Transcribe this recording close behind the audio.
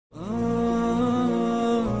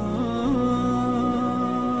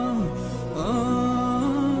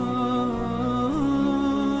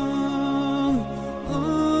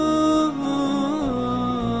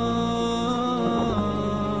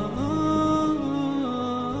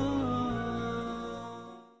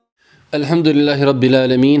Alhamdulillahi Rabbil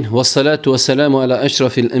Alamin, wassalatu wassalamu ala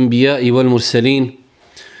ašrafil anbiya'i wal mursalin,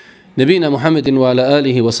 nabina Muhammedin wa ala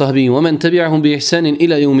alihi wa sahbihi, wa man tabi'ahum bi ihsanin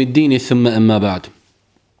ila yawmiddini, thumma amma ba'd.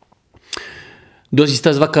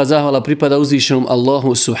 Doista svaka zahvala pripada uzvišenom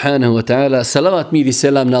Allahu subhanahu wa ta'ala, salavat mir i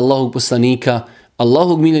selam na Allahog poslanika,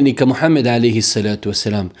 Allahog miljenika Muhammeda alaihi salatu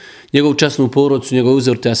wassalam, njegovu časnu porodcu, njegov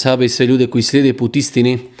uzor te ashabe i sve ljude koji slijede put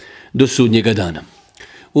istine do sudnjega dana.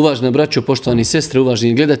 Uvažena braćo, poštovani sestre,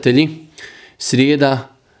 uvaženi gledatelji,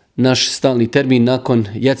 srijeda, naš stalni termin nakon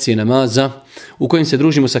jacije namaza, u kojem se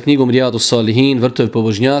družimo sa knjigom Rijadu Salihin, vrtove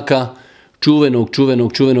pobožnjaka,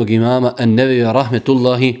 čuvenog imama An-Nevevija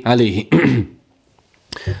rahmetullahi alaihi.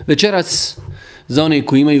 Večeras, za one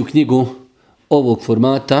koji imaju knjigu ovog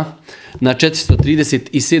formata, na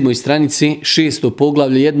 437. stranici, 6.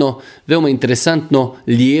 poglavlje, jedno veoma interesantno,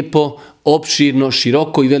 lijepo, opširno,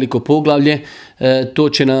 široko i veliko poglavlje. To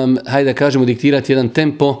će nam, hajde da kažemo, diktirati jedan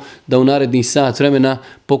tempo da u narednih sat vremena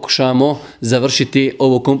pokušamo završiti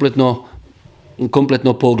ovo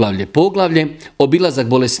kompletno poglavlje. Poglavlje obilazak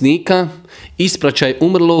bolesnika, ispraćaj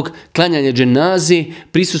umrlog, klanjanje dženazi,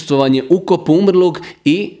 prisustvovanje ukopu umrlog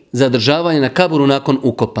i zadržavanje na kaburu nakon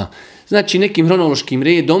ukopa. Znači nekim hronološkim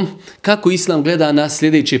redom kako Islam gleda na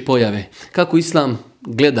sljedeće pojave. Kako Islam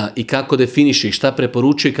gleda i kako definiše, šta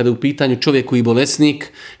preporučuje kada je u pitanju čovjek koji je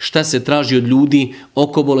bolesnik, šta se traži od ljudi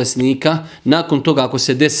oko bolesnika. Nakon toga ako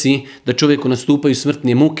se desi da čovjeku nastupaju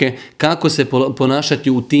smrtne muke, kako se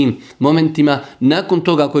ponašati u tim momentima. Nakon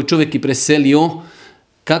toga ako je čovjek i preselio,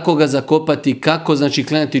 kako ga zakopati, kako znači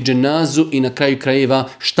klanjati dženazu i na kraju krajeva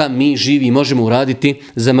šta mi živi možemo uraditi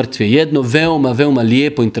za mrtve. Jedno veoma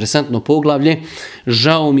lijepo, interesantno poglavlje.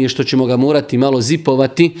 Žao mi je što ćemo ga morati malo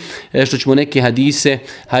zipovati, što ćemo neke hadise,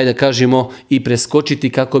 hajde da kažemo, i preskočiti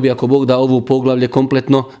kako bi, ako Bog da, ovu poglavlje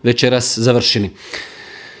kompletno večeras završili.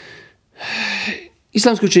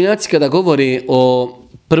 Islamski učenjaci kada govore o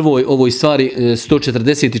prvoj ovoj stvari,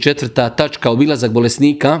 144. tačka, obilazak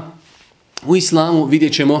bolesnika, u islamu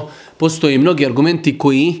vidjet ćemo, postoje mnogi argumenti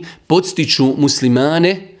koji podstiču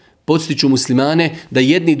muslimane da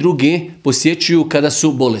jedni druge posjećuju kada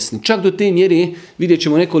su bolesni. Čak do te mjere vidjet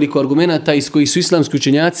ćemo nekoliko argumenata iz kojih su islamski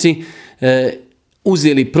učenjaci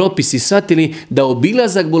uzeli propis i shvatili da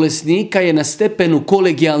obilazak bolesnika je na stepenu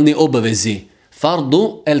kolegijalne obaveze.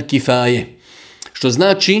 Fardu el kifaje. Što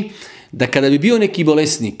znači da kada bi bio neki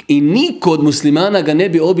bolesnik i niko od muslimana ga ne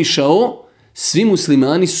bi obišao, svi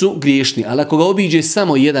muslimani su griješni, ali ako ga obiđe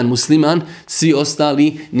samo jedan musliman, svi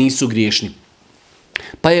ostali nisu griješni.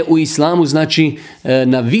 Pa je u islamu znači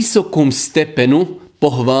na visokom stepenu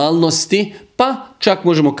pohvalnosti, pa čak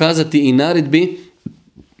možemo kazati i naredbi,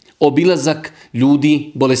 obilazak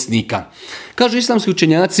ljudi bolesnika. Kažu islamski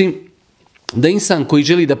učenjaci da insan koji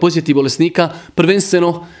želi da posjeti bolesnika,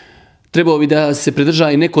 prvenstveno trebao bi da se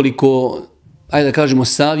pridržava i nekoliko, ajde da kažemo,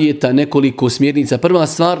 savjeta, nekoliko smjernica. Prva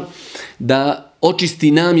stvar, da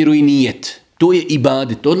očisti namjeru i nijet. To je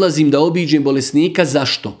ibadet. Odlazim da obiđem bolesnika.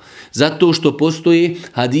 Zašto? Zato što postoje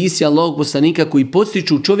hadisi Allahovog poslanika koji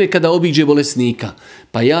podstiču čovjeka da obiđe bolesnika.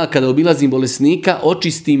 Pa ja kada obilazim bolesnika,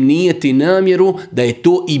 očistim nijet i namjeru da je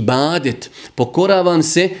to ibadet. Pokoravam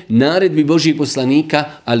se naredbi Božjih poslanika,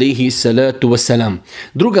 alejhi salatu wasalam.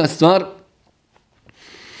 Druga stvar,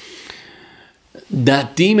 da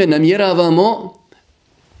time namjeravamo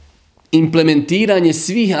implementiranje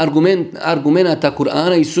svih argumenata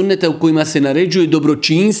Kur'ana i sunneta u kojima se naređuje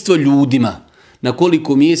dobročinstvo ljudima. Na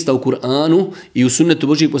koliko mjesta u Kur'anu i u sunnetu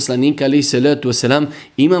Božjih poslanika, alejhi salatu wasalam,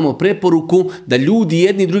 imamo preporuku da ljudi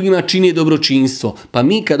jedni drugima čine dobročinstvo. Pa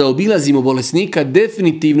mi kada obilazimo bolesnika,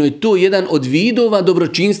 definitivno je to jedan od vidova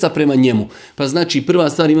dobročinstva prema njemu. Pa znači prva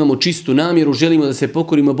stvar, imamo čistu namjeru, želimo da se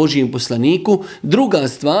pokorimo Božjem poslaniku. Druga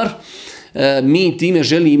stvar, mi time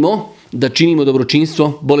želimo da činimo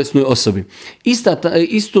dobročinstvo bolesnoj osobi.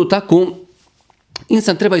 Isto tako,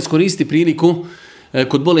 insan treba iskoristiti priliku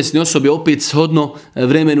kod bolesne osobe, opet shodno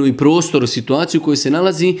vremenu i prostoru, situaciju u kojoj se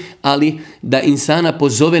nalazi, ali da insana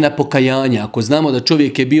pozove na pokajanje. Ako znamo da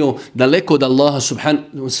čovjek je bio daleko od Allaha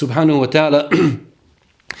subhanahu wa ta'ala,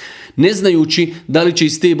 ne znajući da li će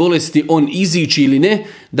iz te bolesti on izići ili ne,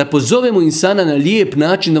 da pozovemo insana na lijep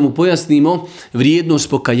način, da mu pojasnimo vrijednost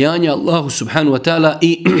pokajanja Allahu subhanahu wa ta'ala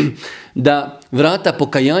i da vrata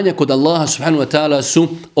pokajanja kod Allaha subhanahu wa ta'ala su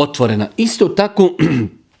otvorena. Isto tako,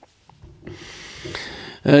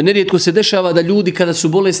 nerijetko se dešava da ljudi kada su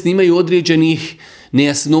bolesni imaju određenih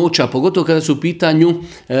nejasnoća, pogotovo kada su u pitanju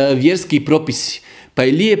vjerski propisi. Pa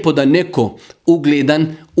je lijepo da neko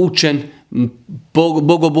ugledan, učen,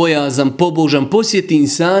 bogobojazan, pobožan, posjeti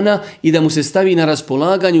insana i da mu se stavi na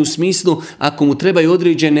raspolaganje u smislu ako mu trebaju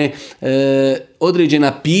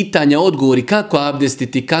određena pitanja, odgovori kako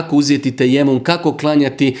abdestiti, kako uzeti tejemum, kako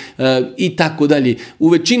klanjati i tako dalje. U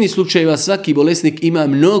većini slučajeva svaki bolesnik ima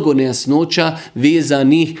mnogo nejasnoća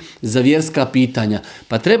vezanih za vjerska pitanja.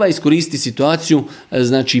 Pa treba iskoristiti situaciju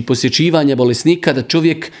znači posjećivanja bolesnika da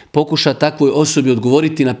čovjek pokuša takvoj osobi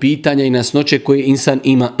odgovoriti na pitanja i nejasnoće koje insan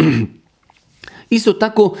ima. Isto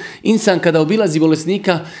tako, insan kada obilazi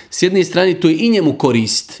bolesnika, s jedne strane to je i njemu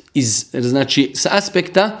korist, znači s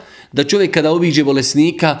aspekta da čovjek kada obiđe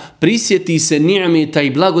bolesnika prisjeti se ni'meta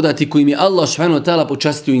i blagodati kojim je Allah subhanahu wa ta'ala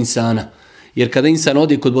počastio insana. Jer kada insan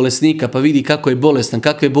ode kod bolesnika pa vidi kako je bolestan,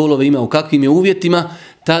 kakve bolove ima, u kakvim je uvjetima,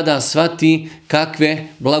 tada shvati kakve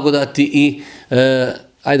blagodati i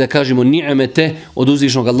ajde da kažemo ni'mete od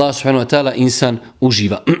uzvišnog Allah subhanahu wa ta'ala insan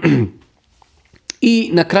uživa. I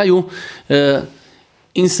na kraju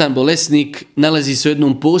insan bolesnik nalazi se u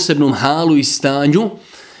jednom posebnom halu i stanju,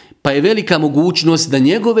 pa je velika mogućnost da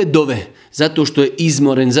njegove dove, zato što je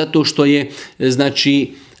izmoren, zato što je,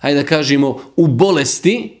 znači, hajde da kažemo, u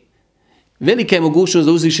bolesti, velika je mogućnost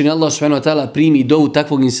da uzvišeni Allah subhanahu wa ta'ala primi dovu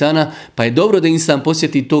takvog insana, pa je dobro da insan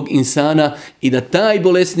posjeti tog insana i da taj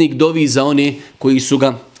bolesnik dovi za one koji su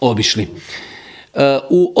ga obišli.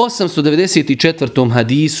 U 894.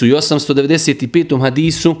 hadisu i 895.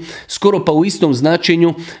 hadisu, skoro pa u istom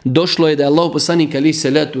značenju, došlo je da je Allah poslanik alejhi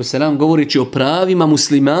selatu vesselam govoreći o pravima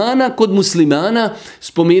muslimana kod muslimana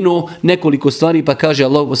spomenuo nekoliko stvari, pa kaže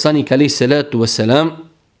Allah poslanik alejhi selatu vesselam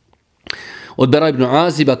od Bara ibn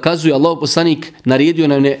Aziba, kazuje Allah poslanik naredio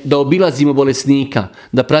nam da obilazimo bolesnika,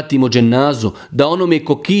 da pratimo dženazu, da onome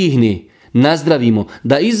ko kihne nazdravimo,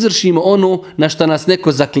 da izvršimo ono na što nas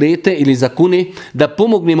neko zaklete ili zakune, da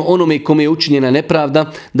pomognemo onome kome je učinjena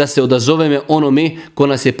nepravda, da se odazovemo onome ko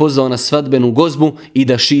nas je pozvao na svadbenu gozbu i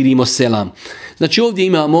da širimo selam. Znači ovdje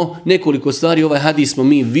imamo nekoliko stvari, ovaj hadis smo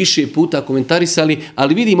mi više puta komentarisali,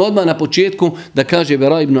 ali vidimo odmah na početku da kaže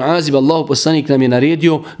Bara ibn Azib, Allahu poslanik nam je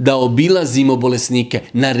naredio da obilazimo bolesnike.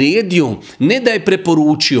 Naredio, ne da je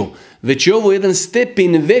preporučio, već je ovo jedan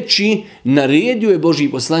stepen veći, naredio je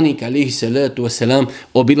Božji poslanik alejhi salatu vesselam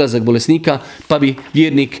obilazak bolesnika, pa bi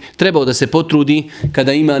vjernik trebao da se potrudi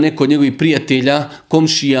kada ima neko od njegovih prijatelja,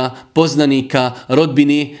 komšija, poznanika,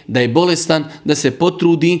 rodbine, da je bolestan, da se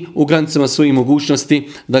potrudi u granicama svojih mogućnosti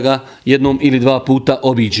da ga jednom ili dva puta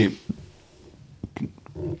obiđe.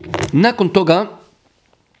 Nakon toga,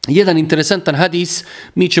 jedan interesantan hadis,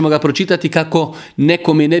 mi ćemo ga pročitati kako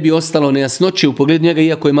nekome ne bi ostalo nejasnoće u pogledu njega,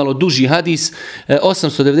 iako je malo duži hadis.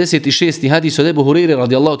 896. hadis od Ebu Hureyre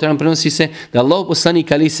radijallahu ta'ala prenosi se da Allah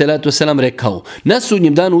poslanik alejhi salatu vesselam rekao: na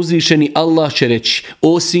sudnjem danu uzvišeni Allah će reći: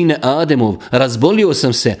 o sine Ademov, razbolio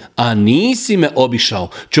sam se, a nisi me obišao.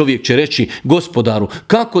 Čovjek će reći: gospodaru,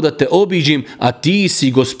 kako da te obiđim, a ti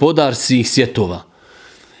si gospodar svih svjetova.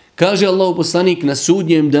 Kaže Allahu poslanik, na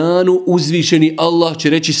sudnjem danu uzvišeni Allah će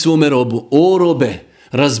reći svome robu: o robe,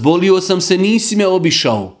 razbolio sam se, nisi me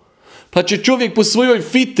obišao. Pa će čovjek po svojoj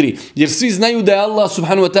fitri, jer svi znaju da je Allah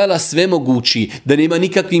subhanahu wa ta'ala svemogući, da nema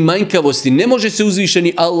nikakvih manjkavosti, ne može se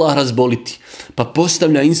uzvišeni Allah razboliti. Pa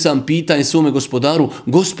postavlja insan pitanje svome gospodaru: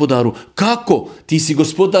 gospodaru, kako? Ti si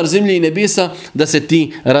gospodar zemlje i nebesa da se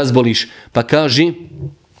ti razboliš. Pa kaže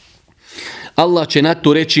Allah će na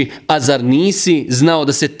to reći: a zar nisi znao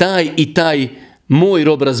da se taj i taj moj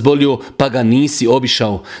rob razbolio, pa ga nisi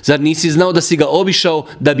obišao? Zar nisi znao da si ga obišao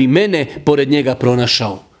da bi mene pored njega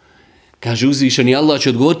pronašao? Kaže uzvišeni Allah će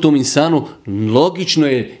odgovoriti tom insanu: logično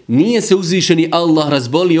je, nije se uzvišeni Allah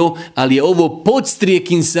razbolio, ali je ovo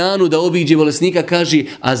podstrijek insanu da obiđe bolesnika. Kaže: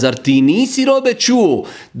 a zar ti nisi robe čuo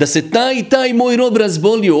da se taj i taj moj rob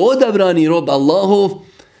razbolio, odabrani rob Allahov?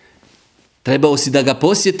 Trebao si da ga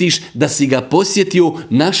posjetiš, da si ga posjetio,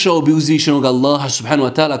 našao bi uzvišenog Allaha subhanahu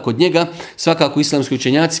wa ta'ala kod njega. Svakako islamski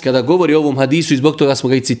učenjaci kada govori o ovom hadisu, i zbog toga smo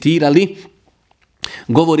ga i citirali,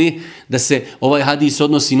 govori da se ovaj hadis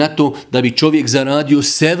odnosi na to da bi čovjek zaradio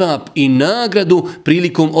sevap i nagradu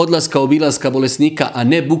prilikom odlaska obilaska bolesnika, a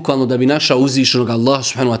ne bukvalno da bi našao uzvišenog Allaha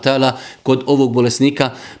subhanahu wa ta'ala kod ovog bolesnika.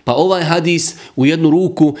 Pa ovaj hadis u jednu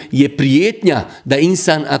ruku je prijetnja da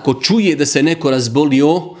insan ako čuje da se neko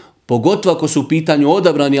razbolio, pogotovo ako su u pitanju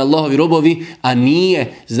odabrani Allahovi robovi, a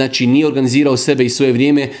nije organizirao sebe i svoje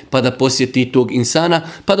vrijeme pa da posjeti tog insana.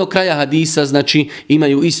 Pa do kraja hadisa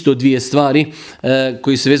imaju isto dvije stvari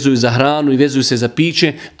koji se vezuju za hranu i vezuju se za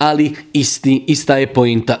piće, ali ista je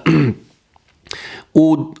pointa.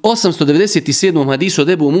 U 897. hadisu od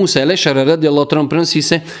Ebu Musa el-Ešara radijallahu ta'ala prenosi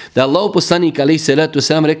se da Allah poslanik alejhi salatu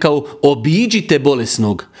vesselam rekao: obiđite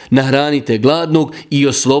bolesnog, nahranite gladnog i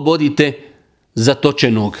oslobodite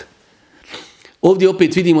zatočenog. Ovdje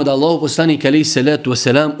opet vidimo da Allahov poslanik alejhi selatu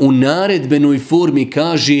vesselam u naredbenoj formi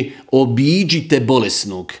kaže obiđite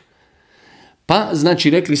bolesnog. Pa, znači,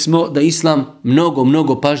 rekli smo da Islam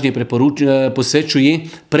mnogo pažnje posvećuje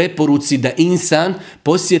preporuci da insan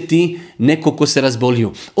posjeti neko ko se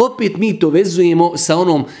razbolio. Opet mi to vezujemo sa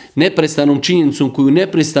onom neprestanom činjenicom koju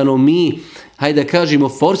neprestano mi, hajde da kažemo,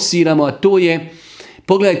 forsiramo, a to je,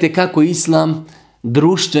 pogledajte kako Islam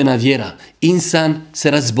društvena vjera. Insan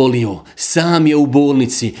se razbolio, sam je u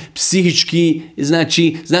bolnici, psihički,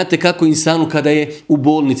 znači, znate kako insanu kada je u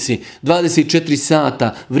bolnici, 24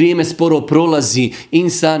 sata, vrijeme sporo prolazi,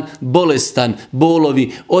 insan bolestan,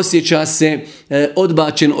 bolovi, osjeća se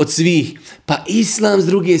odbačen od svih. Pa Islam s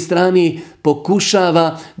druge strane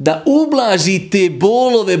pokušava da ublaži te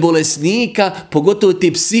bolove bolesnika, pogotovo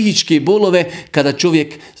te psihičke bolove, kada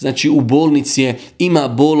čovjek, znači, u bolnici je, ima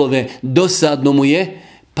bolove, dosadno mu je,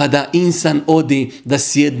 pa da insan odi, da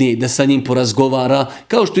sjedne, da sa njim porazgovara,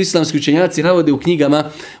 kao što islamski učenjaci navode u knjigama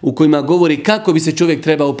u kojima govori kako bi se čovjek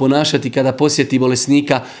trebao ponašati kada posjeti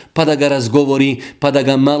bolesnika, pa da ga razgovori, pa da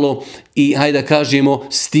ga malo i, hajde da kažemo,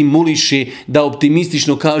 stimuliše, da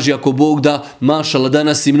optimistično kaže ako Bog da, mašala,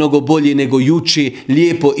 danas si mnogo bolje nego juče,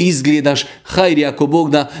 lijepo izgledaš, hajri ako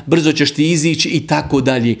Bog da, brzo ćeš ti izići i tako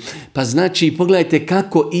dalje. Pa znači, pogledajte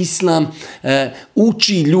kako Islam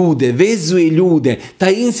uči ljude, vezuje ljude.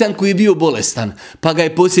 Taj insan koji je bio bolestan, pa ga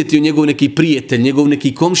je posjetio njegov neki prijatelj, njegov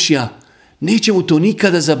neki komšija, neće mu to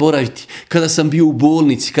nikada zaboraviti. Kada sam bio u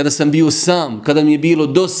bolnici, kada sam bio sam, kada mi je bilo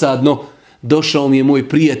dosadno, došao mi je moj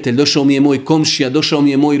prijatelj, došao mi je moj komšija, došao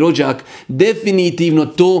mi je moj rođak. Definitivno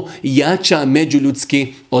to jača međuljudske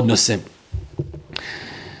odnose.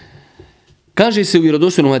 Kaže se u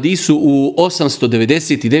vjerodostojnom hadisu u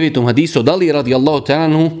 899. hadisu od Ali radijallahu ta'ala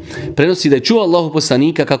anhu, prenosi da je čuo Allahu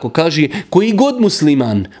poslanika kako kaže: koji god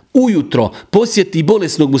musliman ujutro posjeti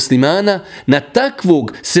bolesnog muslimana, na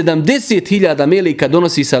takvog 70.000 meleka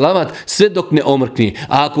donosi salavat sve dok ne omrkne.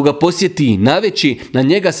 A ako ga posjeti naveći, na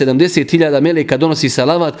njega 70.000 meleka donosi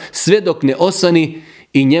salavat sve dok ne osvani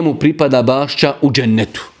i njemu pripada bašća u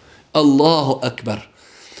džennetu. Allahu akbar.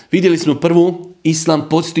 Vidjeli smo prvu, Islam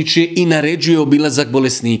podstiče i naređuje obilazak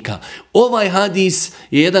bolesnika. Ovaj hadis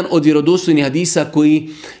je jedan od vjerodostojnih hadisa koji,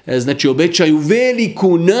 znači, obećaju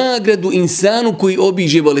veliku nagradu insanu koji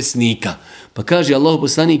obiđe bolesnika. Pa kaže Allahov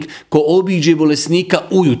poslanik, ko obiđe bolesnika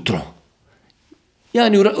ujutro,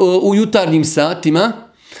 yani u jutarnjim satima,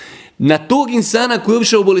 na tog insana koji je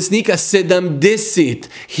obišao bolesnika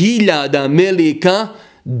 70.000 meleka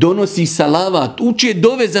donosi salavat, uči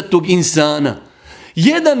dove za tog insana.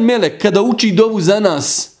 Jedan melek kada uči dovu za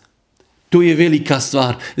nas, to je velika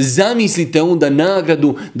stvar. Zamislite onda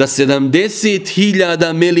nagradu da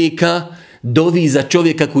 70.000 meleka dovi za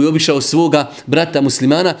čovjeka koji je obišao svoga brata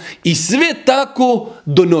muslimana i sve tako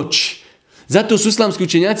do noći. Zato su islamski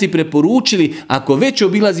učenjaci preporučili, ako već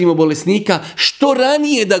obilazimo bolesnika, što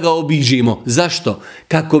ranije da ga obiđimo. Zašto?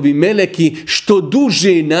 Kako bi meleki što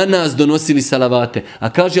duže na nas donosili salavate. A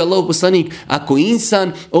kaže Allahov poslanik, ako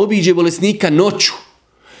insan obiđe bolesnika noću,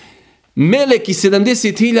 meleki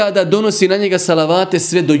 70.000 donosi na njega salavate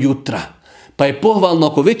sve do jutra. Pa je pohvalno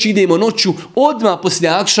ako već idemo noću, odmah poslije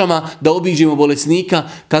akšama da obiđemo bolesnika,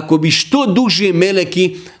 kako bi što duže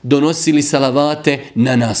meleki donosili salavate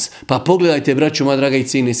na nas. Pa pogledajte, braćo moja draga i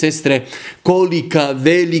cijene sestre, kolika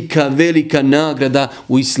velika nagrada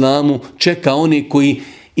u islamu čeka one koji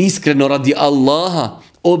iskreno radi Allaha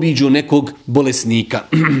obiđu nekog bolesnika.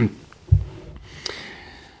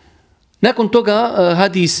 Nakon toga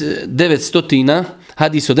hadis 900,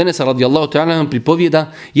 hadis od Enesa radijallahu ta'ala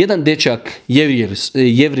pripovijeda, jedan dečak,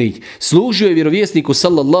 jevrij, služio je vjerovjesniku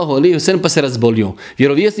sallallahu alejhi ve sellem pa se razbolio.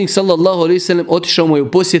 Vjerovjesnik sallallahu alejhi ve sellem otišao mu je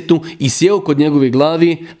u posjetu i sjeo kod njegove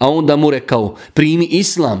glavi, a onda mu rekao: primi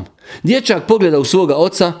islam. Dječak pogleda u svoga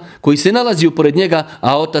oca koji se nalazio pored njega,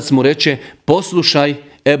 a otac mu reče: poslušaj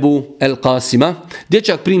Ebu El Qasima.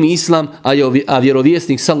 Dječak primi islam, a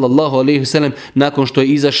vjerovjesnik sallallahu alejhi ve sellem nakon što je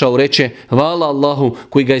izašao reče: hvala Allahu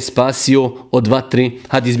koji ga je spasio od vatre.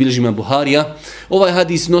 Hadis bilježi Imam Buharija. Ovaj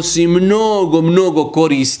hadis nosi mnogo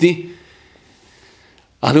koristi,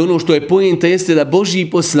 ali ono što je poenta jeste da Božji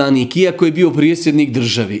poslanik, iako je bio predsjednik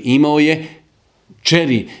države, imao je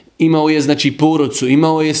kćeri, imao je, znači, porodcu,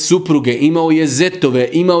 imao je supruge, imao je zetove,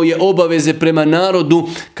 imao je obaveze prema narodu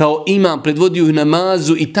kao imam, predvodio ih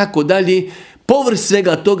namazu i tako dalje. Povrh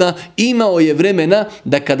svega toga imao je vremena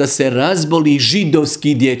da kada se razboli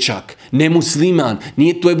židovski dječak, ne musliman,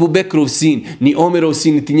 nije to Ebu Bekrov sin, ni Omerov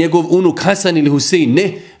sin, niti njegov unuk Hasan ili Husein,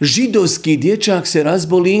 ne, židovski dječak se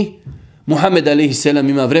razboli, Muhammed a.s.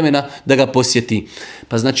 ima vremena da ga posjeti.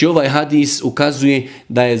 Pa znači ovaj hadis ukazuje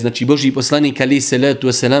da je znači Božji poslanik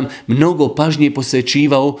a.s. mnogo pažnje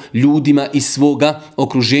posvećivao ljudima iz svoga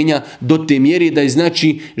okruženja do te mjere da je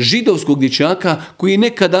znači židovskog dječaka koji je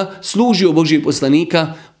nekada služio Božjeg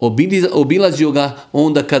poslanika, obilazio ga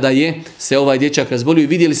onda kada je se ovaj dječak razbolio i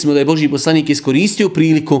vidjeli smo da je Božji poslanik iskoristio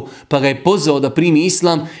priliku pa ga je pozvao da primi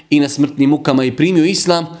islam i na smrtnim mukama i primio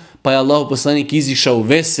islam, pa je Allahov poslanik izišao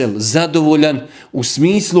vesel, zadovoljan u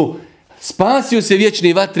smislu spasio se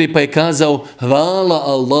vječne vatre pa je kazao hvala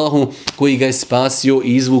Allahu koji ga je spasio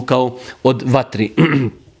i izvukao od vatri.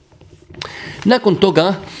 Nakon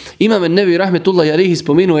toga Imam Nevi rahmetullahi alejhi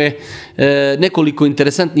spomenuje nekoliko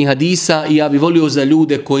interesantnih hadisa i ja bih volio za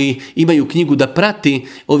ljude koji imaju knjigu da prati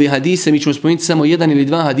ove hadise. Mi ćemo spomenuti samo jedan ili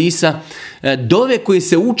dva hadisa. Dove koje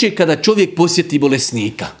se uče kada čovjek posjeti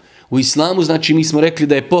bolesnika. U islamu znači mi smo rekli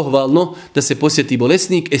da je pohvalno da se posjeti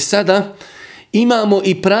bolesnik. Sada imamo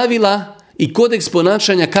i pravila i kodeks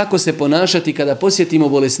ponašanja kako se ponašati kada posjetimo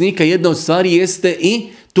bolesnika. Jedna od stvari jeste i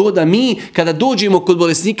to da mi kada dođemo kod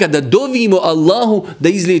bolesnika da dovimo Allahu da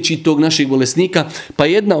izliječi tog našeg bolesnika. Pa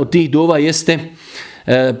jedna od tih dova jeste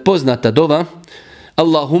poznata dova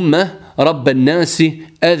Allahumma rabban nasi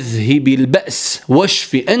azhibil ba's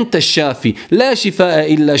washfi anta shafi la shifaa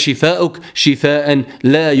illa shifauk shifaan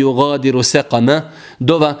la yughadiru saqama.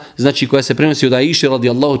 Dova znači koja se prenosi od Aiše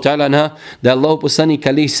radijallahu ta'ala anha da je Allahu poslanik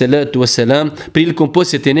alejhi salatu vesselam prilikom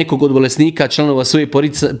posjete nekog od bolesnika članova svoje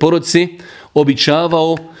porodice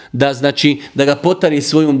običavao da znači da ga potari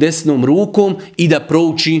svojom desnom rukom i da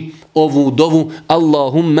prouči ovu dovu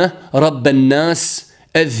Allahumma rabban nas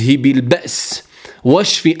azhibil ba's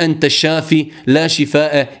واشفي أنت الشافي لا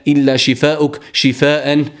شفاء إلا شفاؤك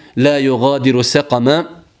شفاء لا يغادر سقما.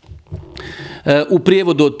 U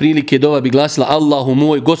prijevodu otprilike dova bi glasila Allahu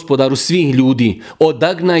moj, gospodaru svih ljudi,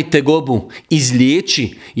 odagnaj tegobu,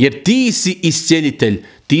 izliječi, jer ti si iscijelitelj,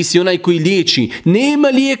 ti si onaj koji liječi, nema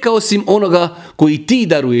lijeka osim onoga koji ti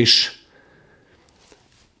daruješ.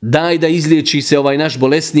 Daj da izliječi se ovaj naš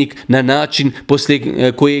bolesnik na način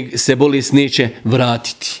poslije kojeg se bolest neće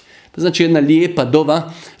vratiti. Znači jedna lijepa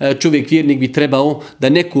dova, čovjek vjernik bi trebao da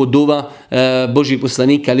neku od dova Božji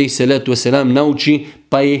poslanika alejhi salatu vesselam nauči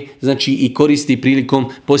pa je znači i koristi prilikom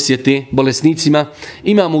posjete bolesnicima.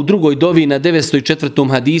 Imamo u drugoj dovi na 904.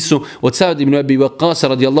 hadisu od Sa'd ibn Abi Waqqas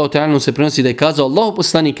radijallahu ta'ala se prenosi da je kazao Allahov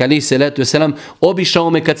poslanik alejhi salatu vesselam obišao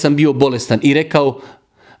me kad sam bio bolestan i rekao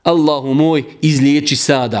Allahu moj izliječi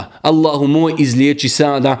Sada, Allahu moj izliječi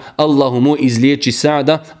Sada, Allahu moj izliječi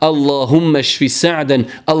Sada, Allahumma šfi Sa'dan,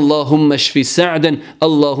 Allahumma šfi Sa'dan,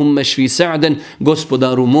 Allahumma šfi Sa'dan,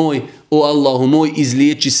 gospodaru moj, o Allahu moj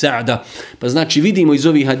izliječi Sa'da. Pa znači vidimo iz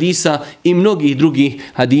ovih hadisa i mnogih drugih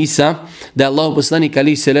hadisa da je Allahu poslanik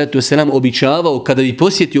alejhi salatu vesselam običavao kada bi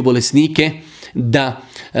posjetio bolesnike da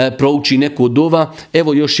prouči neku od dova.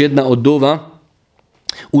 Evo još jedna od dova.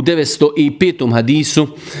 U 905. hadisu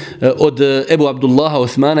od Ebu Abdullaha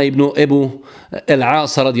Osmana ibn Ebu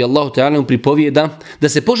El-Asa radijallahu ta'ala pripovijeda da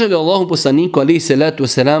se požalio Allahom poslaniku alejhi salatu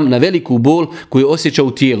vesselam na veliku bol koju osjeća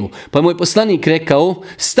u tijelu. Pa moj poslanik rekao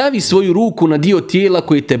stavi svoju ruku na dio tijela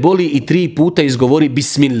koji te boli i 3 puta izgovori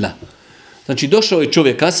Bismillah. Znači došao je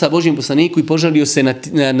čovjek sa Božjim poslaniku i požalio se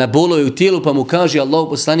na bolove u tijelu pa mu kaže Allahov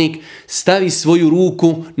poslanik stavi svoju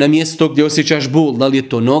ruku na mjesto gdje osjećaš bol. Da li je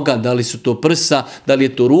to noga, da li su to prsa, da li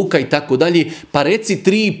je to ruka i tako dalje. Pa reci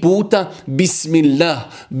 3 puta Bismillah,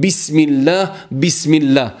 Bismillah,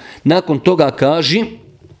 Bismillah. Nakon toga kaže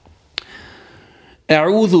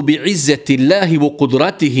A'udhu bi'izzati Allahi wa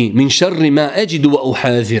qudratihi min šarri ma ajidu wa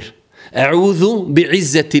uhazir. أعوذ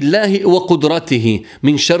بعزة الله وقدرته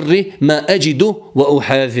من شر ما أجد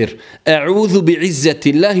وأحاذر أعوذ بعزة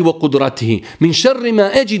الله وقدرته من شر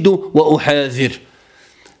ما أجد وأحاذر.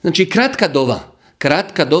 Znači kratka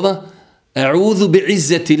dova أعوذ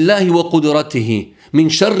بعزة الله وقدرته min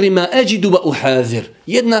šarri ma ajidu wa uhazir.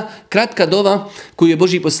 Jedna kratka dova koju je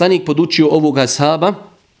Božji poslanik podučio ovog ashaba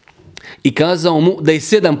i kazao mu da je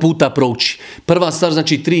 7 puta prouči. Prva stvar,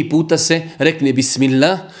 znači 3 puta se rekne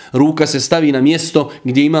Bismillah, ruka se stavi na mjesto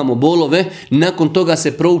gdje imamo bolove, nakon toga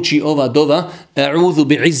se prouči ova dova A'udhu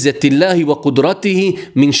bi'izzati Allahi wa qudratihi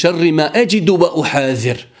min šarri ma ajidu wa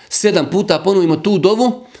uhazir. 7 puta ponovimo tu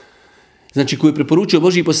dovu, znači koju je preporučio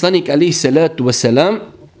Božji poslanik alejhi salatu vesselam,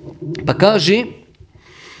 pa kaže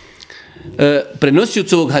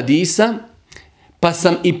prenosioc ovog hadisa pa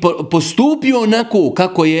sam i postupio onako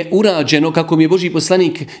kako je urađeno, kako mi je Božji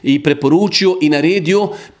poslanik i preporučio i naredio,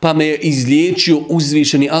 pa me je izliječio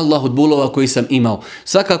uzvišeni Allah od bolova koji sam imao.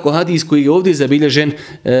 Svakako hadis koji je ovdje zabilježen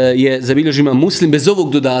je zabilježen Imam Muslim bez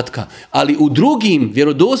ovog dodatka, ali u drugim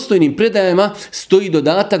vjerodostojnim predajama stoji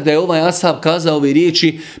dodatak da je ovaj ashab kazao ove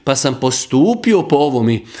riječi, pa sam postupio po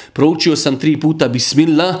ovome. Proučio sam 3 puta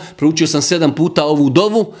Bismillah, proučio sam 7 puta ovu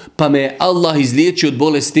dovu, pa me je Allah izliječio od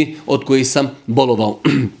bolesti od koje sam bolovao.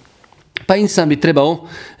 Pa insan bi trebao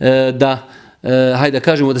da hajde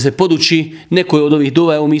kažemo da se poduči nekoj od ovih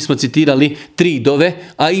dova. Evo mi smo citirali 3 dove,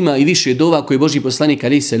 a ima i više dova koje Božji poslanik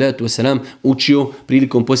alejhi selatu vesselam učio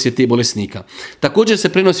prilikom posjete bolesnika. Također se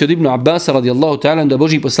prenosi od Ibn Abbasa radijallahu ta'ala da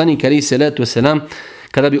Božji poslanik alejhi selatu vesselam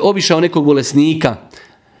kada bi obišao nekog bolesnika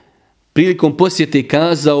prilikom posjete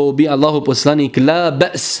kazao bi Allahu poslanik la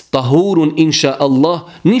ba's tahurun inša Allah,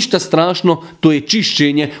 ništa strašno, to je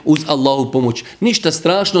čišćenje uz Allahu pomoć. Ništa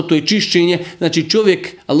strašno, to je čišćenje. Znači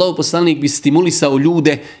čovjek, Allahu poslanik bi stimulisao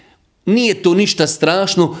ljude, nije to ništa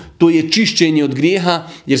strašno, to je čišćenje od grijeha,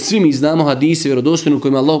 jer svi mi znamo hadise vjerodostojne u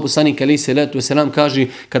kojima Allahu poslanik alejhi selatu vesselam kaže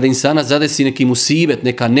kada insana zadesi neki musibet,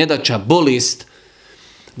 neka nedaća, bolest,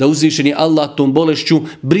 da uzvišeni Allah tom bolešću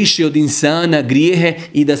briše od insana grijehe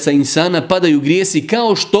i da sa insana padaju grijesi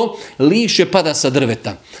kao što lišće pada sa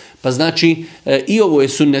drveta. Pa znači i ovo je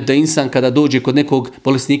sunnet da insan kada dođe kod nekog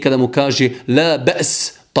bolesnika da mu kaže la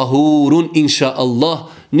ba's tahurun inša Allah,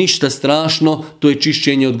 ništa strašno, to je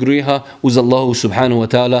čišćenje od grijeha uz Allahu subhanahu wa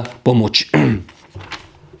ta'ala pomoć.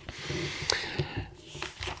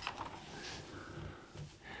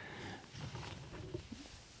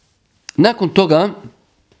 Nakon toga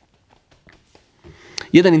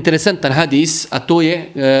jedan interesantan hadis, a to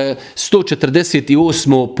je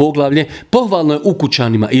 148. poglavlje. Pohvalno je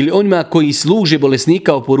ukućanima ili onima koji služe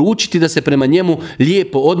bolesnika oporučiti da se prema njemu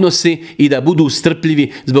lijepo odnose i da budu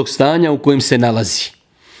strpljivi zbog stanja u kojem se nalazi.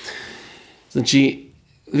 Znači,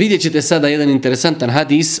 vidjet ćete sada jedan interesantan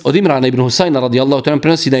hadis od Imrana ibn Husajna radijallahu ta'ala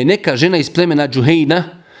prenosi da je neka žena iz plemena Džuhejna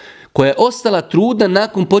koja je ostala trudna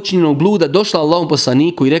nakon počinjenog bluda došla Allahom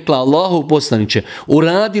poslaniku i rekla Allahov poslaniče,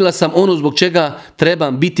 uradila sam ono zbog čega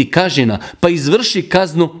trebam biti kažnjena, pa izvrši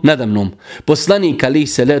kaznu nadamnom. Poslanik alejhi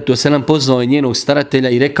selatu vesselam pozvao je njenog staratelja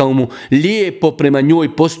i rekao mu lijepo prema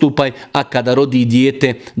njoj postupaj, a kada rodi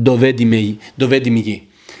dijete dovedi mi je.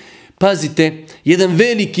 Pazite, jedan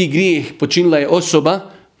veliki grijeh počinila je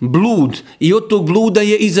osoba, blud, i od tog bluda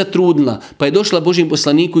je i zatrudnila. Pa je došla Božjem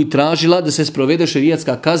poslaniku i tražila da se sprovede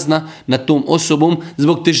šerijatska kazna nad tom osobom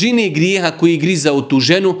zbog težine grijeha koji je grizao tu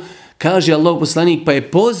ženu. Kaže Allahov poslanik, pa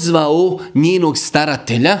je pozvao njenog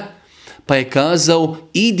staratelja, pa je kazao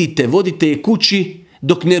idite, vodite je kući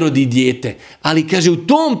dok ne rodi dijete. Ali kaže u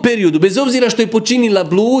tom periodu, bez obzira što je počinila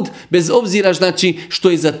blud, bez obzira znači što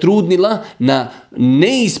je zatrudnila na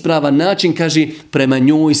neispravan način, kaže prema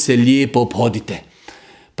njoj se lijepo ophodite.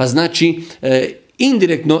 Pa znači,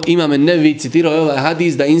 indirektno Imam Nevevi citirao ovaj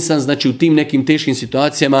hadis da insan znači u tim nekim teškim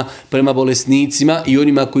situacijama prema bolesnicima i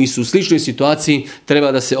onima koji su u sličnoj situaciji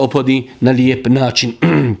treba da se ophodi na lijep način.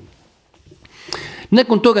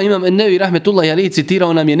 Nakon toga Imam Nevevi rahmetullahi alejhi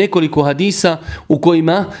citirao nam je nekoliko hadisa u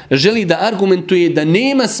kojima želi da argumentuje da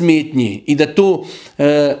nema smetnje i da to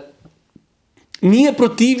nije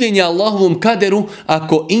protivljenje Allahovom kaderu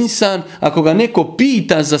ako ga neko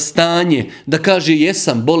pita za stanje, da kaže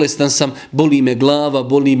jesam, bolestan sam, boli me glava,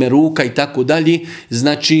 boli me ruka i tako dalje,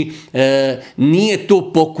 znači nije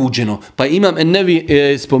to pokuđeno. Pa Imam Nevevi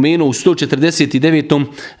spomenuo u 149.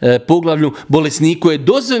 Poglavlju bolesniku je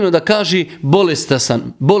dozvoljeno da kaže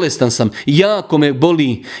bolestan sam, jako me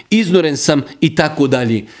boli, iznoren sam i tako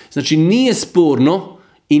dalje. Znači nije sporno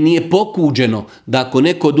i nije pokuđeno da ako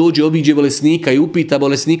neko dođe, obiđe bolesnika i upita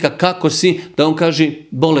bolesnika kako si, da on kaže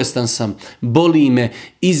bolestan sam, boli me,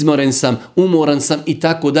 izmoren sam, umoran sam i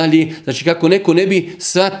tako dalje. Znači kako neko ne bi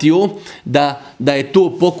shvatio da je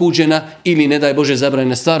to pokuđena ili ne daj Bože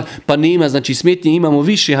zabranjena stvar, pa nema znači smetnje. Imamo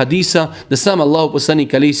više hadisa da sam Allahu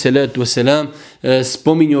poslanik alejhi selatu vesselam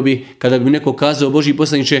spominjao bi kada bi neko kazao Božji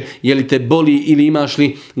poslaniče je li te boli ili imaš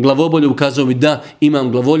li glavobolju, kazao bi da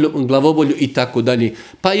imam glavobolju i tako dalje.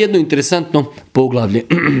 Pa jedno interesantno poglavlje.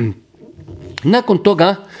 Nakon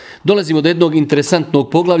toga dolazimo do jednog interesantnog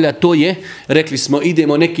poglavlja, to je, rekli smo,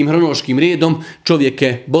 idemo nekim hronološkim redom, čovjek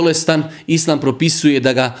je bolestan, Islam propisuje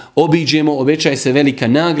da ga obiđemo, obećaje se velika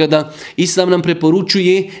nagrada, Islam nam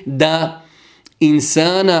preporučuje da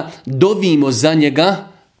insana dovimo za njega,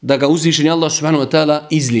 da ga uzvišeni Allah subhanahu wa ta'ala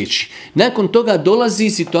izliječi. Nakon toga dolazi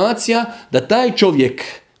situacija da taj čovjek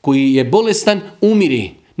koji je bolestan umire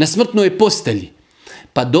na smrtnoj postelji.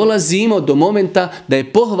 Pa dolazimo do momenta da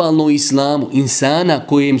je pohvalno u islamu insana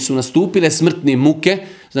kojem su nastupile smrtne muke,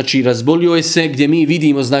 znači razbolio je se, gdje mi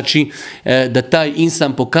vidimo znači da taj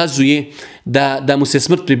insan pokazuje da mu se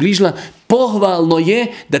smrt približila, pohvalno je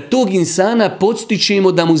da tog insana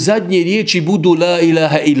podstičemo da mu zadnje riječi budu la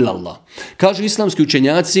ilaha illallah. Kažu islamski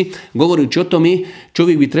učenjaci, govoreći o tome,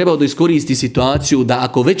 čovjek bi trebao da iskoristi situaciju da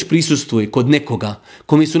ako već prisustvuje kod nekoga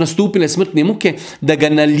kome su nastupile smrtne muke, da ga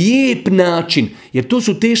na lijep način, jer to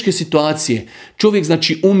su teške situacije, čovjek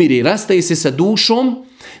znači umire, rastaje se sa dušom,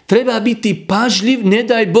 treba biti pažljiv, ne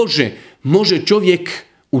daj Bože, može čovjek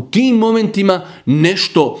u tim momentima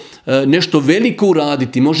nešto veliko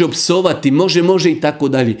uraditi, može opsovati, može i tako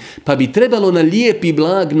dalje. Pa bi trebalo na lijep i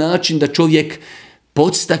blag način da čovjek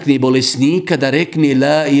podstakne bolesnika da rekne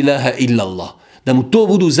la ilaha illallah. Da mu to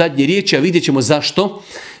budu zadnje riječi, a vidjet ćemo zašto.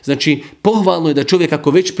 Znači, pohvalno je da čovjek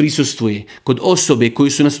ako već prisustvuje kod osobe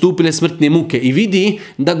koji su nastupile smrtne muke i vidi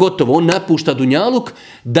da gotovo, on napušta dunjaluk,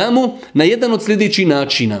 da mu na jedan od sljedećih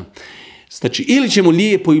načina. Znači, ili će mu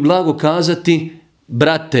lijepo i blago kazati,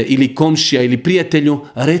 brate ili komšija ili prijatelju,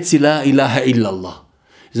 reci la ilaha illallah.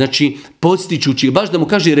 Znači, podstičući, baš da mu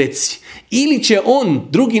kaže reci. Ili će on,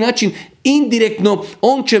 drugi način, indirektno,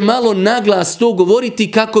 on će malo naglas to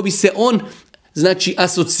govoriti kako bi se on, znači,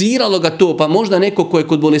 asociralo ga to, pa možda neko ko je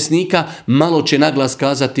kod bolesnika malo će naglas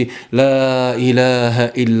kazati la ilaha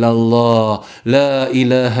illallah, la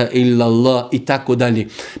ilaha illallah i tako dalje.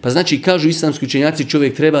 Pa znači, kažu islamski učenjaci,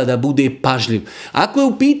 čovjek treba da bude pažljiv. Ako je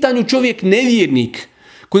u pitanju čovjek nevjernik,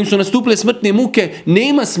 kojim su nastupile smrtne muke,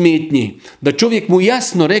 nema smetnje da čovjek mu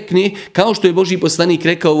jasno rekne, kao što je Božji poslanik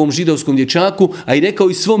rekao ovom židovskom dječaku, a i rekao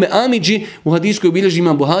i svome amidži, u hadiskoj obilježi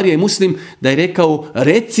Imam Buharija i Muslim, da je rekao,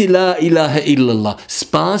 reci la ilaha illallah,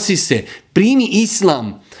 spasi se, primi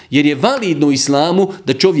islam, jer je validno u islamu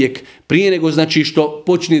da čovjek prije nego znači što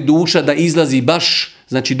počne duša da izlazi baš,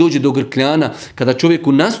 znači dođe do grkljana, kada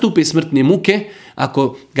čovjeku nastupe smrtne muke,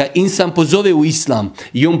 ako ga insan pozove u islam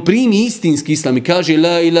i on primi istinski islam i kaže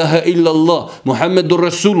la ilaha illallah, Muhammedur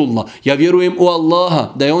Rasulullah, ja vjerujem u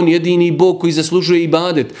Allaha, da je on jedini Bog koji zaslužuje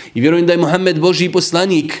ibadet i vjerujem da je Muhammed Božji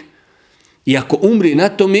poslanik. I ako umri na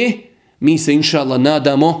tome, mi se inša Allah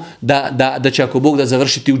nadamo da će ako Bog da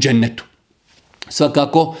završiti u džennetu.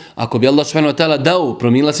 Svakako, ako bi Allah subhanahu wa ta'ala dao,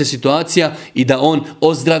 promijenila se situacija i da on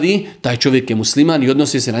ozdravi, taj čovjek je musliman i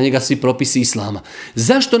odnose se na njega svi propisi islama.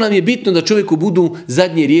 Zašto nam je bitno da čovjeku budu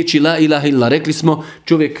zadnje riječi la ilaha illallah? Rekli smo,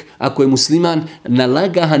 čovjek ako je musliman, na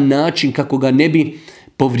lagahan način kako ga ne bi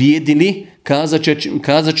povrijedili,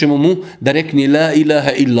 kazat ćemo mu da rekne la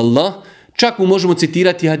ilaha illallah. Čak mu možemo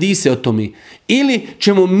citirati hadise o tome. Ili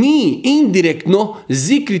ćemo mi indirektno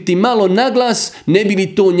zikriti malo naglas, ne bi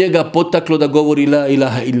li to njega potaklo da govori la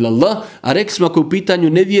ilaha illallah. A rekli smo ako je u pitanju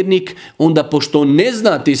nevjernik, onda pošto ne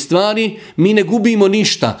zna te stvari, mi ne gubimo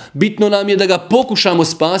ništa. Bitno nam je da ga pokušamo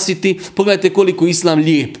spasiti. Pogledajte koliko je islam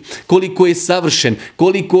lijep, koliko je savršen,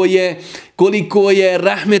 koliko je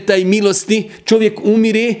rahmeta i milosti. Čovjek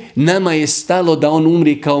umire, nama je stalo da on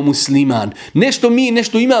umri kao musliman.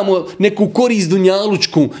 Nešto imamo, neku korist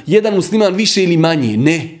dunjalučku, jedan musliman više ili manje.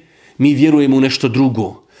 Ne, mi vjerujemo u nešto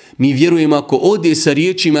drugo. Mi vjerujemo ako ode sa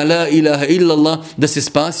riječima la ilaha illallah da se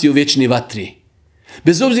spasi u vječne vatre.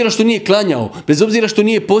 Bez obzira što nije klanjao, bez obzira što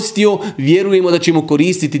nije postio, vjerujemo da ćemo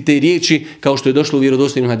koristiti te riječi kao što je došlo u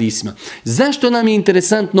vjerodostojnim hadisima. Zašto nam je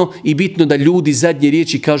interesantno i bitno da ljudi zadnje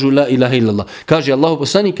riječi kažu la ilaha illallah? Kaže Allahu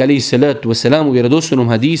poslanik alejhi salatu vesselam u vjerodostojnom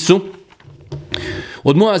hadisu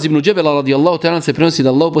od Muaz ibn Džebela radijallahu ta'ala se prenosi da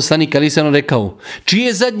Allahu poslanik alejhi salatu rekao: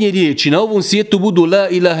 čije zadnje riječi na ovom svijetu budu la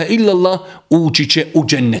ilaha illallah, ući će u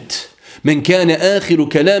džennet. Men kana akhiru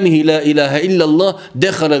kalamihi la ilaha illallah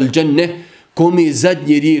dakhala al dženne. Kome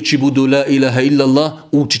zadnje riječi budu la ilaha illallah,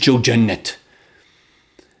 ući će u džennet.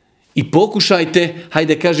 I pokušajte,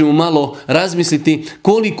 hajde kažemo malo, razmisliti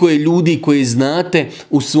koliko je ljudi koje znate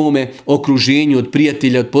u svome okruženju od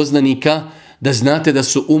prijatelja, od poznanika, da znate da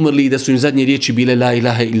su umrli i da su im zadnje riječi bile la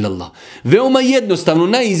ilaha illallah. Veoma jednostavno,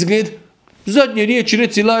 na izgled, zadnje riječi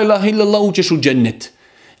reci la ilaha illallah, ućeš u džennet.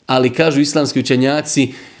 Ali kažu islamski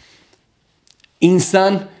učenjaci,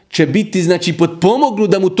 insan će biti, znači, potpomognu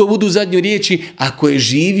da mu to budu zadnje riječi ako je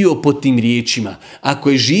živio po tim riječima. Ako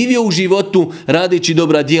je živio u životu radeći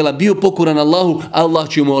dobra djela, bio pokoran Allahu, Allah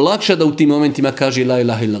će mu olakšati da u tim momentima kaže la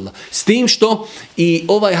ilaha illallah. S tim što i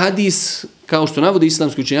ovaj hadis, kao što navode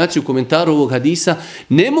islamski učenjaci u komentaru ovog hadisa,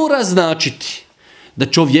 ne mora značiti da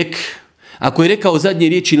čovjek, ako je rekao zadnje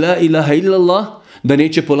riječi la ilaha illallah, da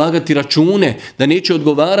neće polagati račune, da neće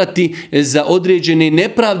odgovarati za određene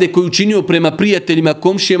nepravde koje učinio prema prijateljima,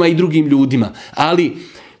 komšijama i drugim ljudima. Ali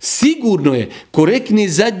sigurno je, korektne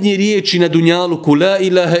zadnje riječi na dunjaluku, la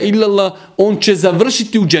ilaha illallah, on će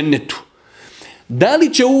završiti u džennetu. Da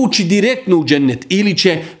li će ući direktno u džennet ili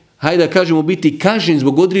će, hajde da kažemo, biti kažnjen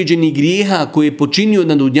zbog određenih grijeha koje je počinio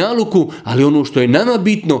na dunjaluku, ali ono što je nama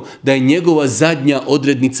bitno, da je njegova zadnja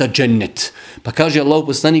odrednica džennet. Pa kaže Allahu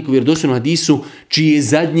poslanik u vjerodostojnom hadisu, čije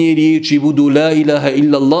zadnje riječi budu la ilaha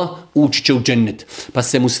illallah, ući će u džennet. Pa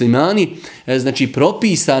se muslimani, znači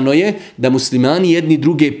propisano je da muslimani jedni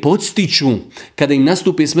druge podstiču kada im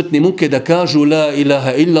nastupe smrtne muke da kažu la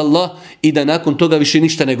ilaha illallah i da nakon toga više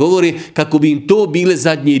ništa ne govori, kako bi im to bile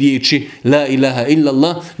zadnje riječi la ilaha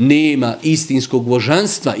illallah. Nema istinskog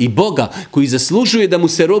božanstva i Boga koji zaslužuje da mu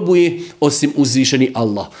se robuje osim uzvišeni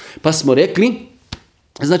Allah. Pa smo rekli,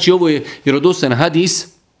 znači ovo je vjerodostojan hadis,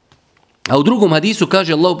 a u drugom hadisu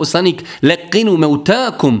kaže Allahu poslanik laqinu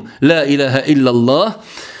mautakum la ilaha illallah,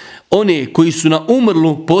 one koji su na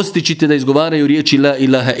umrlu postičite da izgovaraju riječi la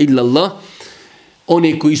ilaha illallah,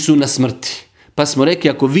 one koji su na smrti. Pa smo rekli,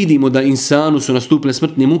 ako vidimo da insanu su nastupile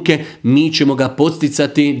smrtne muke, mi ćemo ga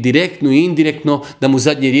podsticati direktno i indirektno da mu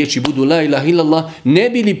zadnje riječi budu la ilaha illallah, ne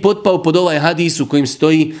bi li potpao pod ovaj hadis u kojem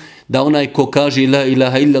stoji da onaj ko kaže la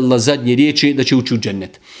ilaha illallah zadnje riječi da će ući u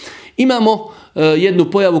džennet. Imamo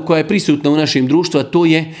jednu pojavu koja je prisutna u našem društvu, a to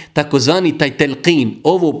je takozvani taj telqin.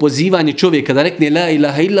 Ovo pozivanje čovjeka da rekne la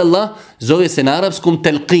ilaha illallah zove se na arapskom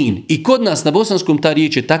telqin. I kod nas na bosanskom ta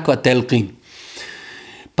riječ je takva telqin.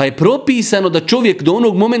 Pa je propisano da čovjek do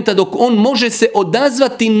onog momenta dok on može se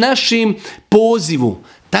odazvati našem pozivu,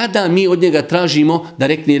 tada mi od njega tražimo da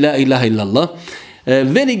rekne la ilaha illallah.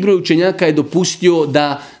 Velik broj učenjaka je dopustio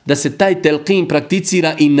da se taj telqin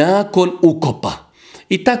prakticira i nakon ukopa.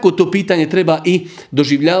 I tako to pitanje treba i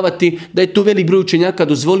doživljavati, da je to velik broj učenjaka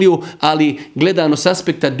dozvolio, ali gledano s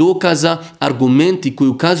aspekta dokaza, argumenti koji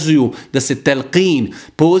ukazuju da se telqin,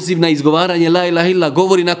 poziv na izgovaranje la ilaha illallah,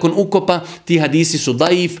 govori nakon ukopa, ti hadisi su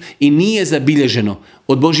daif i nije zabilježeno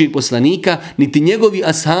od Božjih poslanika, niti njegovi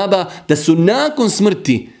ashaba, da su nakon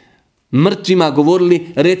smrti mrtvima govorili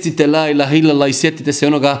recite la ilaha illallah i sjetite se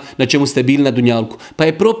onoga na čemu ste bili na dunjalku. Pa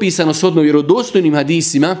je propisano shodno vjerodostojnim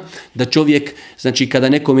hadisima da čovjek, znači kada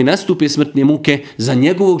nekome nastupe smrtne muke, za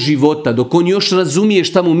njegovog života, dok on još razumije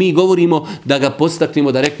šta mu mi govorimo, da ga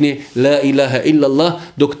podstaknemo da rekne la ilaha illallah,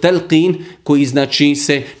 dok telqin koji znači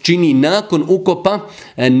se čini nakon ukopa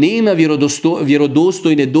nema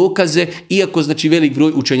vjerodostojne dokaze, iako znači velik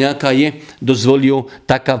broj učenjaka je dozvolio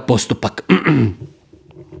takav postupak.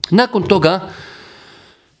 Nakon toga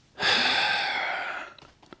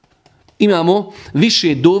imamo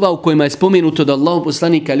više dova u kojima je spomenuto da Allahu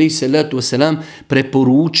poslanik alejhi selatu vesselam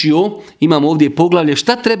preporučio, imamo ovdje poglavlje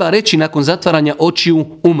šta treba reći nakon zatvaranja očiju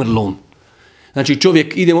umrlom. Znači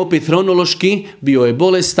čovjek, idemo opet hronološki, bio je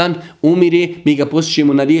bolestan, umire, mi ga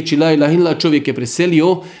posjećujemo na riječi la ilaha illallah, čovjek je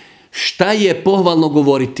preselio. Šta je pohvalno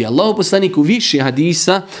govoriti? Allahu poslanik u više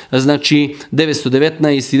hadisa, znači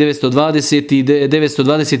 919 i 920 i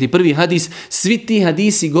 921 hadis, svi ti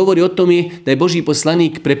hadisi govori o tome da je Božji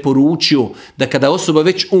poslanik preporučio da kada osoba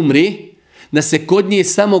već umre, da se kod nje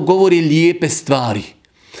samo govori lijepe stvari.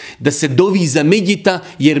 Da se dovi za medjita,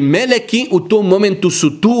 jer meleki u tom momentu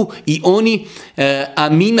su tu i oni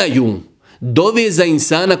aminaju dove za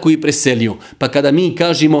insana koji preselio. Pa kada mi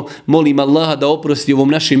kažemo molim Allaha da oprosti ovom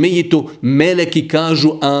našem mejitu, meleki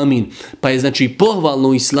kažu amin. Pa je znači pohvalno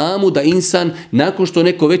u islamu da insan nakon što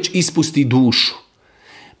neko već ispusti dušu,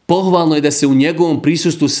 pohvalno je da se u njegovom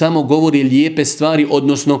prisustvu samo govori lijepe stvari,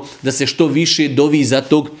 odnosno da se što više dovi za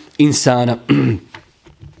tog insana.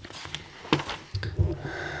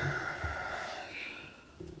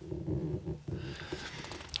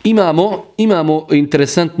 Imamo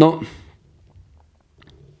interesantno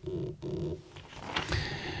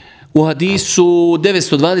u hadisu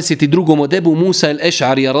 922. od Ebu Musa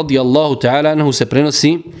el-Eš'arija radijallahu ta'ala anhu se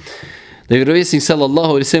prenosi da je vjerovjesnik sallallahu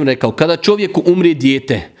alejhi ve sellem rekao: kada čovjeku umre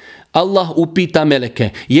dijete, Allah upita meleke: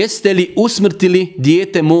 jeste li usmrtili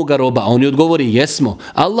dijete moga roba? A oni odgovori: jesmo.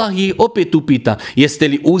 Allah ih opet upita: jeste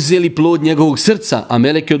li uzeli plod njegovog srca? A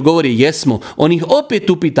meleke odgovori: jesmo. On ih opet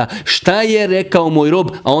upita: šta je rekao moj rob?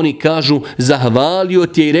 A oni kažu: zahvalio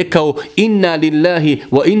ti je i rekao inna lillahi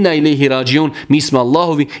wa inna ilaihi rađiun, mi smo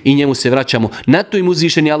Allahovi i njemu se vraćamo. Na to im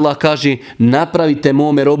uzvišeni Allah kaže: napravite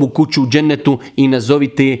mome robu kuću u džennetu i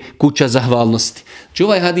nazovite je kuća zahvalnosti. Znači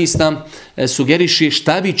ovaj hadis nam sugeriše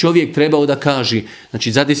šta bi čovjek trebao da kaže.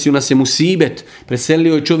 Znači zadesio nas je musibet,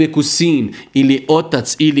 preselio je čovjeku sin ili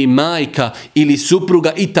otac ili majka ili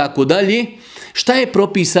supruga i tako dalje. Šta je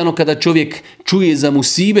propisano kada čovjek čuje za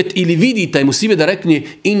musibet ili vidi taj musibet da rekne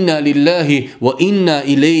inna lillahi wa inna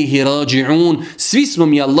ilaihi raji'un, svi smo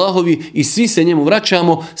mi Allahovi i svi se njemu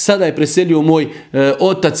vraćamo, sada je preselio moj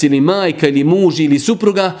otac ili majka ili muž ili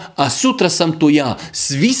supruga, a sutra sam to ja.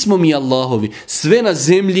 Svi smo mi Allahovi, sve na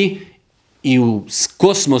zemlji i u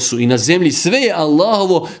kosmosu i na zemlji, sve je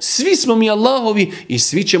Allahovo, svi smo mi Allahovi i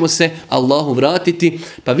svi ćemo se Allahu vratiti.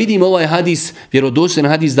 Pa vidimo ovaj hadis, vjerodostojan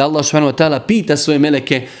hadis da Allah subhanahu wa ta'ala pita svoje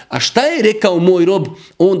meleke, a šta je rekao moj rob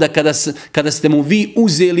onda kada ste mu vi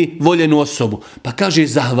uzeli voljenu osobu? Pa kaže,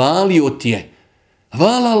 zahvalio ti je.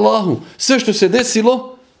 Hvala Allahu, sve što se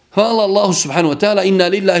desilo, hvala Allahu subhanahu wa ta'ala, inna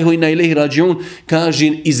lillahi wa inna ilaihi raji'un, kaže,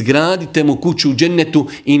 izgradite mu kuću u džennetu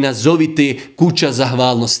i nazovite kuća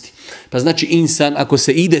zahvalnosti. Pa znači insan ako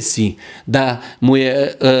se i desi da mu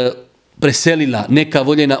je preselila neka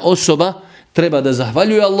voljena osoba, treba da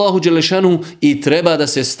zahvaljuje Allahu dželešanu i treba da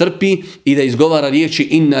se strpi i da izgovara riječi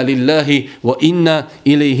inna lillahi wa inna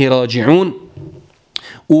ilaihi raji'un.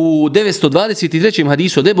 U 923.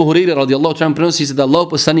 hadisu od Ebu Hureyre radijallahu ta'ala prenosi se da Allah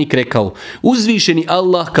poslanik rekao, uzvišeni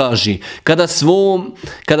Allah kaže,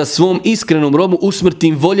 kada svom iskrenom robu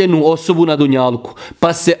usmrtim voljenu osobu na dunjalku,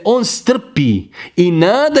 pa se on strpi i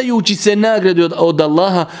nadajući se nagradu od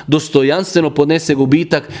Allaha dostojanstveno podnese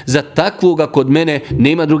gubitak, za takvoga kod mene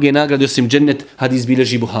nema druge nagrade osim džennet, hadis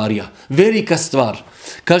bilježi Buharija. Velika stvar.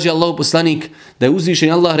 Kaže Allah poslanik da je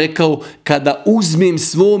uzvišen Allah rekao, kada uzmem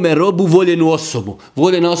svome robu voljenu osobu.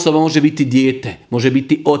 Voljena osoba može biti dijete, može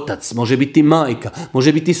biti otac, može biti majka,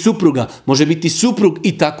 može biti supruga, može biti suprug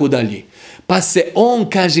i tako dalje. Pa se on,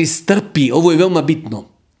 kaže, strpi, ovo je veoma bitno.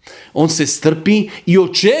 On se strpi i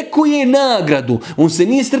očekuje nagradu. On se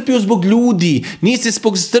nije strpio zbog ljudi, nije se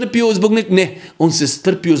strpio zbog ne, on se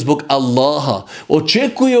strpio zbog Allaha.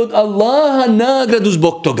 Očekuje od Allaha nagradu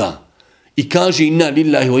zbog toga. I kaže inna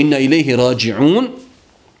lillahi wa inna ilaihi raji'un.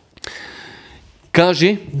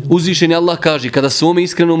 Kaže, uzvišeni Allah kaže, kada svome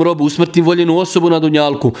iskrenom robu usmrtim voljenu osobu na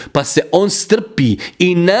dunjalku, pa se on strpi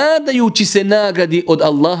i nadajući se nagradi od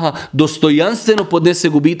Allaha dostojanstveno podnese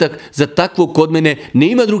gubitak, za takvog kod mene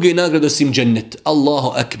nema druge nagrade osim džennet.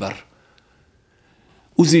 Allahu akbar.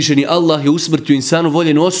 Uzvišeni Allah je usmrtio insanu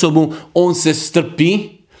voljenu osobu, on se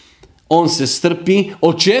strpi,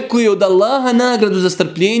 očekuje od Allaha nagradu za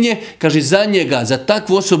strpljenje, kaže za njega, za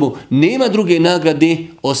takvu osobu, nema druge nagrade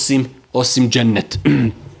osim džennet.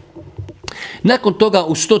 Nakon toga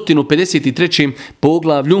u 153.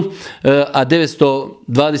 poglavlju, a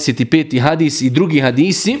 925. hadis i drugi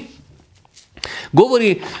hadisi,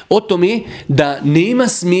 govori o tome da nema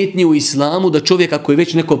smetnje u islamu da čovjek ako je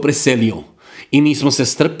već neko preselio i nismo se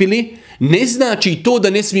strpili, ne znači to da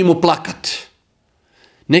ne smijemo plakati.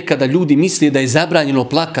 Nekada ljudi misle da je zabranjeno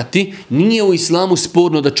plakati, nije u islamu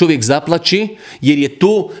sporno da čovjek zaplače, jer je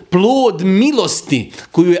to plod milosti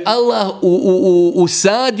koju je Allah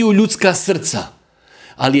usadio u ljudska srca.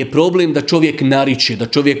 Ali je problem da čovjek nariče, da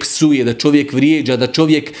čovjek psuje, da čovjek vrijeđa, da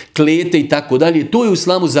čovjek klete i tako dalje. To je u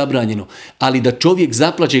islamu zabranjeno. Ali da čovjek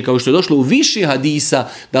zaplače, kao što je došlo u više hadisa,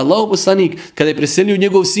 da Allahov poslanik, kada je preselio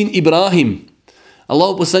njegov sin Ibrahim,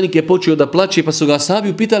 Allahov poslanik je počeo da plače, pa su ga ashabi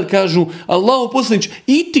upitali, kažu, Allahov poslanić,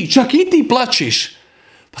 čak i ti plačeš.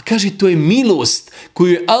 Pa kaže, to je milost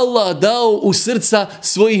koju je Allah dao u srca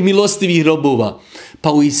svojih milostivih robova.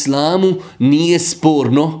 Pa u islamu nije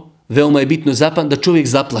sporno, veoma je bitno zapamtiti da čovjek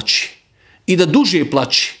zaplači i da duže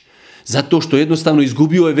plači. Zato što jednostavno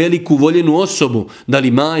izgubio je veliku voljenu osobu, da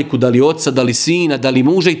li majku, da li oca, da li sina, da li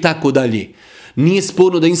muža i tako dalje. Nije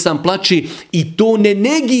sporno da insan plači i to ne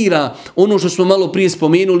negira ono što smo malo prije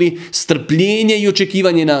spomenuli, strpljenje i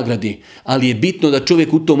očekivanje nagrade. Ali je bitno da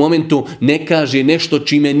čovjek u tom momentu ne kaže nešto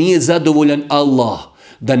čime nije zadovoljan Allah.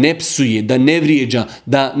 Da ne psuje, da ne vrijeđa,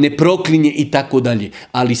 da ne proklinje i tako dalje.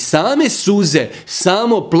 Ali same suze,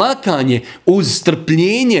 samo plakanje uz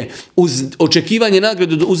strpljenje, uz očekivanje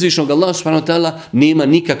nagrade od uzvišenog Allaha subhanahu wa ta'ala nema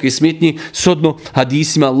nikakve smetnje shodno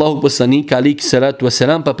hadisima Allahog poslanika alejhi salatu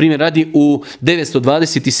vesselam. Pa primjer radi u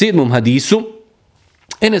 927. hadisu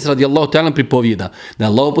Enes radijallahu ta'ala pripovijeda da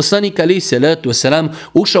Allahov poslanik alejhi salatu vesselam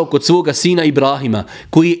ušao kod svoga sina Ibrahima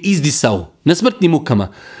koji je izdisao na smrtnim mukama.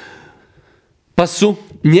 Pa su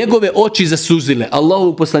njegove oči zasuzile.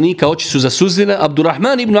 Allahov poslanika oči su zasuzile.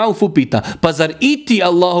 Abdurrahman ibn Auf upita, pa zar i ti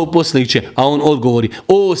Allahov poslaniče? A on odgovori,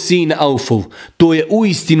 o sine Aufov, to je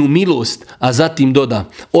uistinu milost. A zatim doda,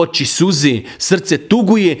 oči suze, srce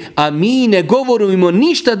tuguje, a mi ne govorimo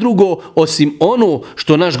ništa drugo osim ono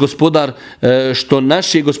što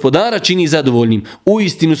naše gospodara čini zadovoljnim.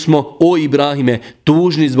 Uistinu smo, o Ibrahime,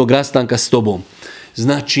 tužni zbog rastanka s tobom.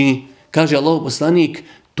 Znači, kaže Allahov poslanik,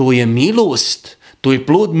 to je milost. To je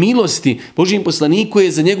plod milosti. Božjem poslaniku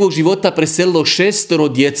je za njegovog života preselilo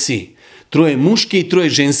 6 djeci. 3 muški i 3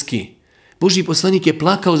 ženski. Božji poslanik je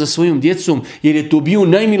plakao za svojom djecom jer je to bio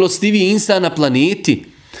najmilostiviji insan na planeti.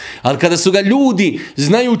 Ali kada su ga ljudi,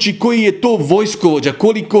 znajući koji je to vojskovođa,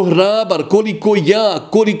 koliko hrabar, koliko jak,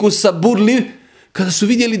 koliko saburljiv, kada su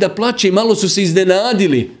vidjeli da plače i malo su se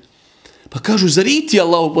iznenadili. Pa kažu, zar i ti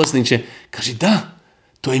Allahu poslaniče? Kaže, da,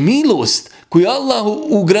 to je milost koju Allah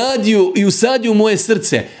ugradio i usadio u moje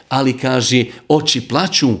srce. Ali kaže, oči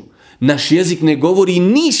plaču, naš jezik ne govori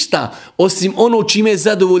ništa osim ono čime je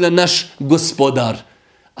zadovoljan naš gospodar.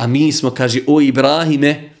 A mi smo, kaže, o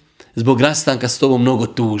Ibrahime, zbog rastanka s tobom mnogo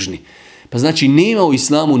tužni. Pa znači nema u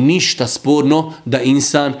islamu ništa sporno da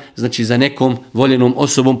insan, znači za nekom voljenom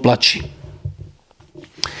osobom plači.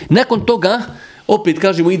 Nakon toga, opet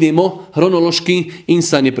kažemo idemo hronološki,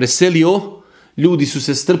 insan je preselio, ljudi su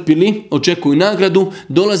se strpili, očekuju nagradu,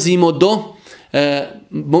 dolazimo do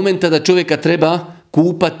momenta da čovjeka treba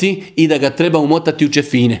kupati i da ga treba umotati u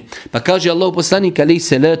čefine. Pa kaže Allah poslanik alejhi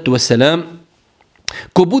salatu vesselam,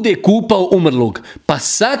 ko bude kupao umrlog, pa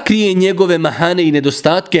sakrije njegove mahane i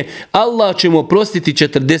nedostatke, Allah će mu oprostiti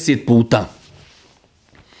 40 puta.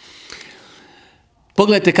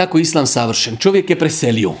 Pogledajte kako je islam savršen. Čovjek je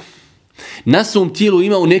preselio. Na svom tijelu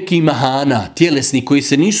imao neki mahana, tjelesni, koji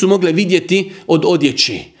se nisu mogle vidjeti od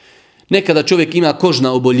odjeći. Nekada čovjek ima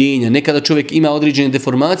kožna oboljenja, nekada čovjek ima određene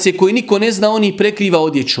deformacije koje niko ne zna, on ih prekriva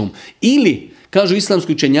odjećom. Ili, kažu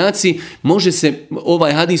islamski učenjaci, može se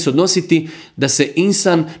ovaj hadis odnositi da se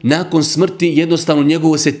insan nakon smrti jednostavno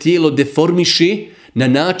njegovo se tijelo deformiši na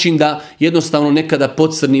način da jednostavno nekada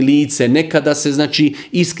pocrni lice, nekada se znači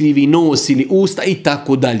iskrivi nos ili usta i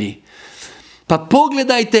tako dalje. Pa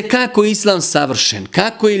pogledajte kako je islam savršen,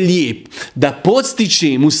 kako je lijep da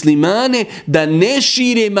podstiče muslimane da ne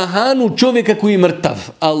šire mahanu čovjeka koji je mrtav.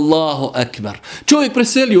 Allahu akbar. Čovjek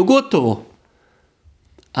preselio, gotovo.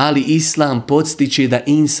 Ali islam podstiče da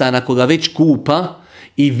insan ako ga već kupa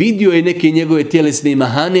i vidio je neke njegove tjelesne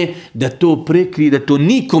mahane, da to prekrije, da to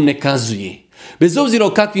nikom ne kazuje. Bez obzira o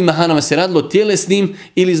kakvim mahanama se radilo, tjelesnim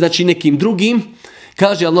ili znači nekim drugim,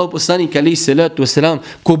 kaže Allah poslanik alejhi salatu vesselam,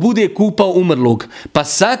 ko bude kupao umrlog, pa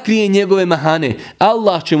sakrije njegove mahane,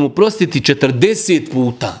 Allah će mu prostiti 40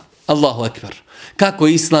 puta. Allahu ekber. Kako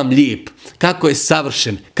je islam lijep, kako je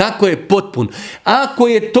savršen, kako je potpun. Ako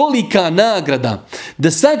je tolika nagrada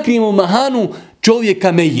da sakrijemo mahanu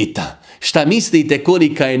čovjeka mejita, šta mislite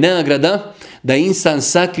kolika je nagrada da insan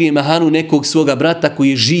sakrije mahanu nekog svoga brata koji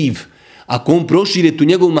je živ? Ako on proširi tu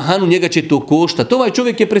njegovu mahanu, njega će to koštati. Ovaj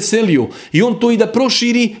čovjek je preselio i on to i da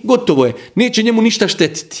proširi, gotovo je. Neće njemu ništa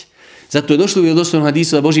štetiti. Zato je došlo u vjerodostojnom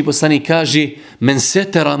hadisu da Božji poslanik kaže: men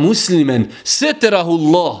setera muslimen, seterahu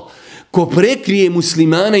Allah. Ko prekrije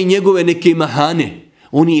muslimana i njegove neke mahane,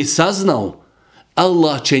 on je saznao,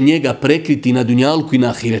 Allah će njega prekriti na dunjalku i na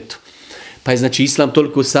ahiretu. Pa je znači islam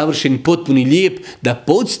toliko savršen, potpun i lijep da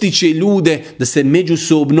podstiče ljude da se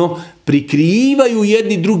međusobno prikrivaju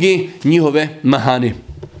jedni druge njihove mahane.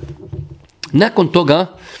 Nakon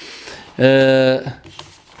toga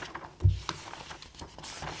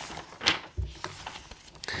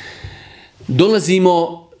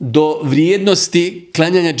dolazimo do vrijednosti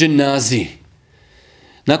klanjanja dženazi.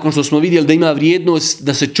 Nakon što smo vidjeli da ima vrijednost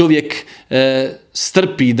da se čovjek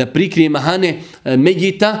strpi, da prikrije mahane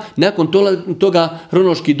medjita, nakon toga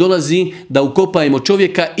hronološki dolazi da ukopajemo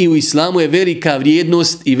čovjeka i u islamu je velika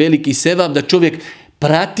vrijednost i veliki sevap da čovjek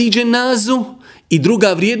prati dženazu i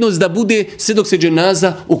druga vrijednost da bude sve dok se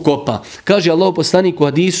dženaza ukopa. Kaže Allahu poslanik u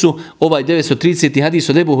hadisu, ovaj 930. hadis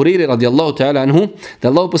od Ebu Hurire radijallahu ta'ala anhu, da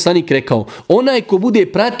Allahu poslanik rekao: onaj ko bude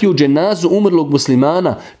pratio dženazu umrlog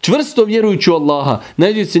muslimana, čvrsto vjerujući u Allaha,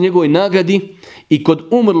 nađe se njegovoj nagradi i kod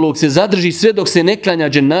umrlog se zadrži sve dok se ne klanja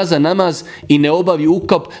dženaza namaz i ne obavi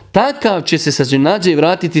ukop, takav će se sa dženaze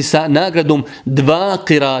vratiti sa nagradom 2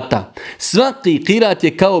 kirata. Svaki kirat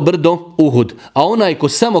je kao brdo Uhud, a onaj ko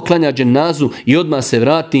samo klanja dženazu i odmah se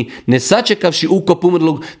vrati, ne sačekavši ukop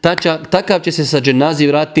umrlog, takav će se sa dženazi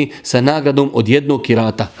vratiti sa nagradom od 1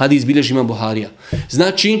 kirata. Hadis bilježi Imam Buharija.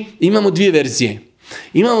 Znači, imamo 2 verzije.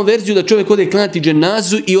 Imamo verziju da čovjek ode klanjati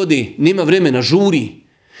dženazu i ode, nema vremena, žuri.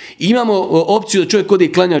 Imamo opciju da čovjek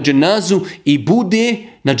ode klanja dženazu i bude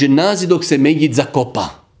na dženazi dok se mejit zakopa.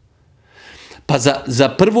 Pa za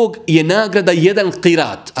prvog je nagrada 1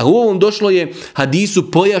 qirat. A u ovom došlo je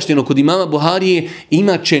hadisu pojašnjeno kod imama Buharije,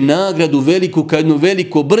 imat će nagradu veliku kao jedno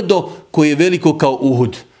veliko brdo koje je veliko kao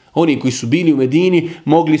Uhud. Oni koji su bili u Medini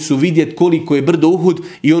mogli su vidjeti koliko je brdo Uhud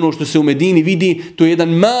i ono što se u Medini vidi, to je jedan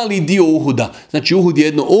mali dio Uhuda. Znači Uhud je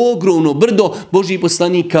jedno ogromno brdo. Božji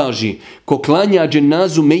poslanik kaže, ko klanja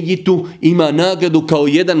dženazu mejitu ima nagradu kao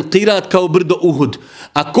jedan qirat, kao brdo Uhud.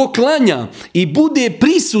 A ko klanja i bude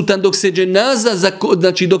prisutan dok se dženaza,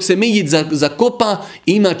 znači dok se mejit zakopa,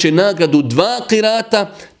 imat će nagradu 2 qirata,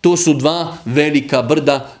 to su 2 velika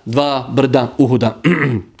brda, 2 brda Uhuda.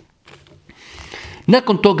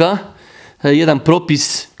 Nakon toga, jedan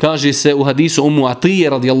propis, kaže se u hadisu Ummu Atije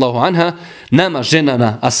radijallahu anha, nama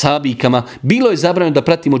ženama, ashabikama, bilo je zabranjeno da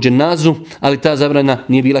pratimo dženazu, ali ta zabrana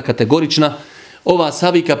nije bila kategorična. Ova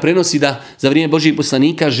ashabika prenosi da za vrijeme Božjih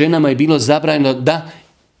poslanika ženama je bilo zabranjeno da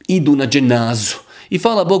idu na dženazu. I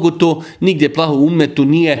hvala Bogu to nigdje plaho u ummetu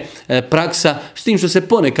nije praksa, s tim što se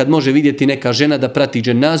ponekad može vidjeti neka žena da prati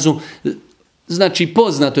dženazu. Znači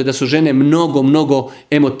poznato je da su žene mnogo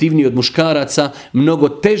emotivnije od muškaraca, mnogo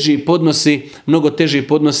teže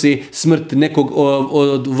podnosi smrt nekog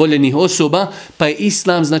od voljenih osoba, pa je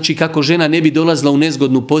Islam, znači kako žena ne bi dolazila u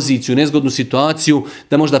nezgodnu poziciju, nezgodnu situaciju,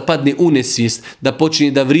 da možda padne u nesvijest, da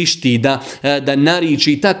počne da vrišti, da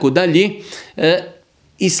nariči i tako dalje.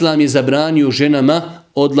 Islam je zabranio ženama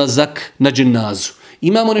odlazak na dženazu.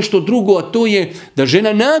 Imamo nešto drugo, a to je da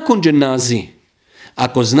žena nakon dženazi,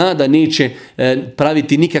 ako zna da neće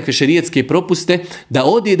praviti nikakve šerijetske propuste, da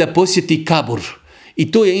ode da posjeti kabur.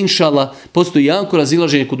 I to je inšallah, postoji jako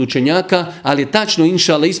razilaženje kod učenjaka, ali je tačno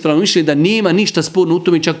inšallah ispravno mišljenje da nema ništa sporno u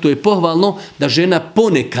tome, čak to je pohvalno da žena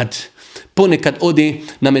ponekad ode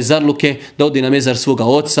na mezarluke, da ode na mezar svoga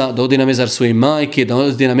oca, da ode na mezar svoje majke, da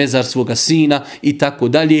ode na mezar svoga sina i tako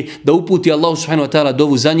dalje, da uputi Allahu subhanahu wa ta'ala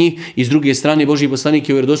dovu za njih. I s druge strane, Božji poslanik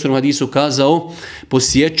je u vjerodostojnom hadisu kazao,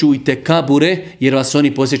 posjećujte kabure jer vas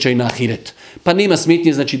oni posjećaju na ahiret. Pa nema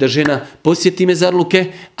smetnje, znači da žena posjeti mezarluke,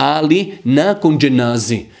 ali nakon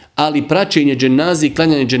dženazi. Ali praćenje dženazi i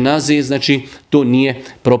klanjanje dženazi, znači to nije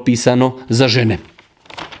propisano za žene.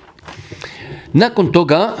 Nakon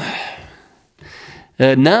toga,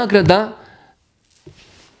 nagrada,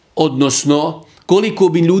 odnosno koliko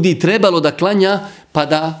bi ljudi trebalo da klanja pa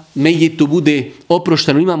da mejitu bude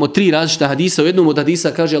oprošteno. Imamo 3 različita hadisa. U jednom od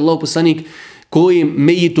hadisa kaže Allahu poslanik kojem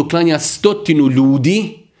mejitu klanja 100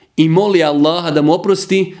 ljudi i moli Allaha da mu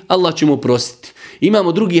oprosti, Allah će mu oprostiti.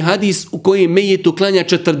 Imamo drugi hadis u kojem mejitu klanja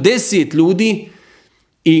 40 ljudi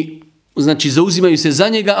i znači zauzimaju se za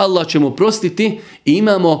njega, Allah će mu oprostiti. I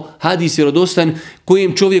imamo hadis vjerodostojan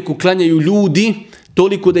kojem čovjeku klanjaju ljudi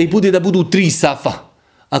toliko da ih bude da budu 3 safa.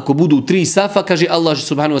 Ako budu 3 safa, kaže Allah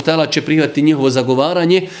subhanahu wa ta'ala će prihvatiti njihovo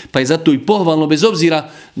zagovaranje, pa je zato i pohvalno, bez obzira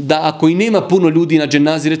da ako i nema puno ljudi na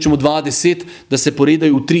dženazi, rećemo 20, da se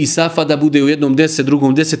poredaju u 3 safa, da bude u jednom 10,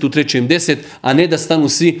 drugom 10, u trećem 10, a ne da stanu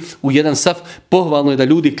svi u jedan saf. Pohvalno je da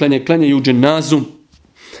ljudi klanjaju dženazu,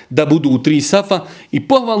 da budu u 3 safa i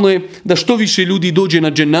pohvalno je da što više ljudi dođe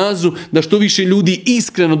na dženazu, da što više ljudi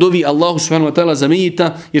iskreno dovi Allahu subhanahu wa ta'ala za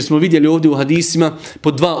mejita, jer smo vidjeli ovdje u hadisima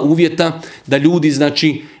po 2 uvjeta, da ljudi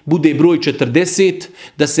znači bude broj 40,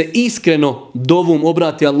 da se iskreno dovom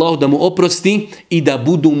obrati Allahu da mu oprosti i da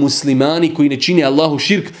budu muslimani koji ne čine Allahu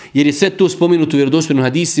širk, jer je sve to spomenuto u vjerodostojnim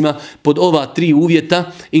hadisima pod ova 3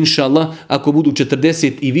 uvjeta, inša Allah, ako budu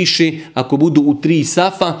 40 i više, ako budu u 3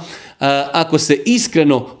 safa, ako se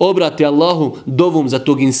iskreno obrati Allahu dovom za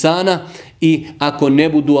tog insana i ako ne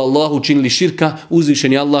budu Allahu činili širka,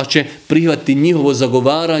 uzvišeni Allah će prihvatiti njihovo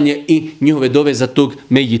zagovaranje i njihove dove za tog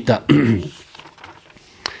mejita.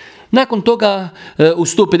 Nakon toga u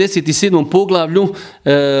 157. poglavlju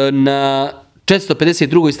na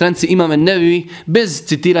 452. stranici Imam Nevevi bez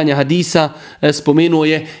citiranja hadisa spomenuo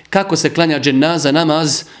je kako se klanja dženaza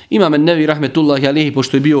namaz. Imam Nevevi rahmetullahi alejhi,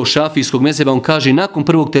 pošto je bio šafijskog mezheba, on kaže nakon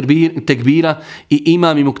prvog tekbira i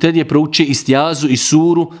imam i muktedije prouči istiazu i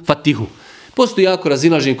suru Fatihu. Postoji jako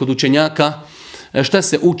razilaženje kod učenjaka šta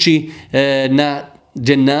se uči na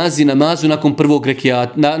dženazi namazu nakon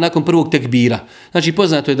prvog tekbira. Znači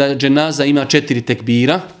poznato je da dženaza ima 4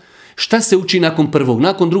 tekbira. Šta se uči nakon prvog?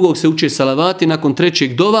 Nakon drugog se uče salavati, nakon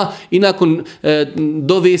trećeg dova i nakon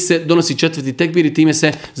dove se donosi 4. tekbir i time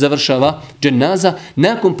se završava dženaza.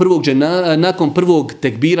 Nakon prvog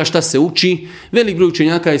tekbira šta se uči? Velik broj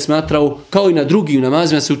učenjaka je smatrao kao i na drugim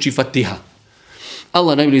namazima se uči Fatiha.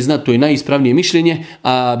 Allah najbolje zna, to je najispravnije mišljenje,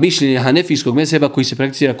 a mišljenje hanefijskog mezheba koji se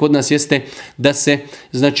prakticira kod nas jeste da se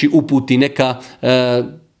znači uputi neka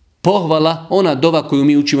pohvala, ona dova koju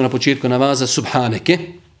mi učimo na početku namaza, subhaneke.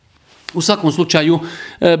 U svakom slučaju,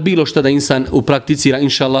 bilo što da insan uprakticira,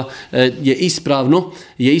 inšallah, je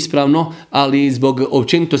ispravno, ali zbog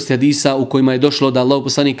općenitosti hadisa u kojima je došlo da Allah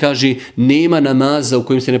poslanik kaže nema namaza u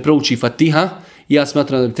kojem se ne prouči Fatiha Ja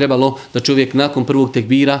smatram da bi trebalo da čovjek nakon prvog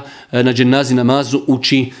tekbira na dženazi namazu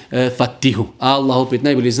uči Fatihu. Allah opet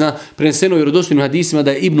najbolje zna. Preneseno je u vjerodostojnim hadisima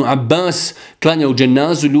da je Ibn Abbas klanjao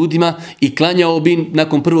dženazu ljudima i klanjao bi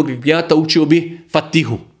nakon prvog tekbirata učio bi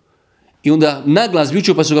Fatihu. I onda naglas bi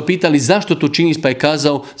učio, pa su ga pitali zašto to činiš, pa je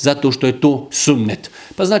kazao zato što je to sunnet.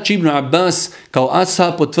 Pa znači Ibn Abbas kao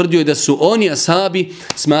ashab potvrdio je da su oni ashabi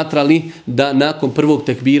smatrali da nakon prvog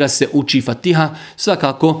tekbira se uči Fatiha.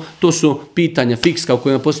 Svakako to su pitanja fikska u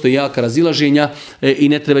kojima postoji jaka razilaženja i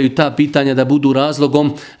ne trebaju ta pitanja da budu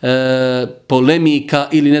razlogom polemika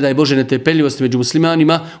ili ne daj Bože netrpeljivosti među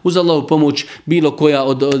muslimanima. Uz Allahovu pomoć bilo koja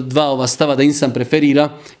od dva ova stava da insan preferira,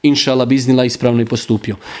 inšallah biznila ispravno i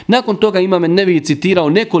postupio. Nakon toga Imam Nevi citirao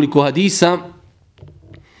nekoliko hadisa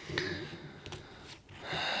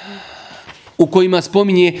u kojima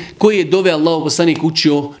spominje koji je dove Allahov poslanik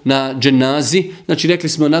učio na dženazi. Znači rekli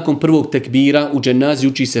smo nakon prvog tekbira u dženazi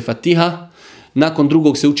uči se Fatiha, nakon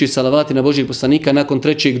drugog se uči salavati na Božijeg poslanika, nakon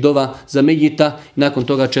trećeg dova za Mejita, nakon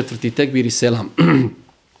toga četvrti tekbir i selam.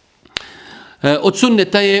 Od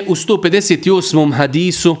sunneta je u 158.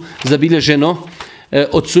 hadisu zabilježeno,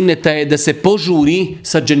 od sunneta je da se požuri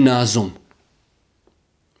sa dženazom.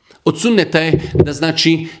 Od sunneta je da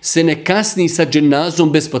znači se ne kasni sa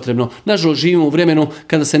dženazom bespotrebno. Nažalost živimo u vremenu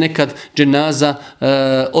kada se nekad dženaza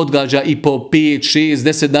odgađa i po 5, 6,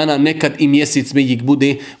 10 dana, nekad i mjesec Mejik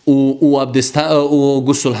bude u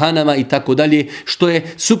gusulhanama i tako dalje, što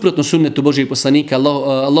je suprotno sunnetu Božijeg poslanika.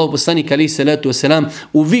 Allahov poslanik alejhi selatu vesselam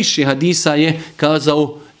u više hadisa je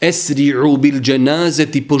kazao esri'u bil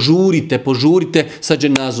dženazeti, požurite sa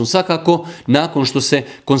dženazom. Svakako, nakon što se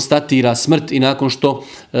konstatira smrt i nakon što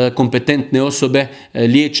kompetentne osobe,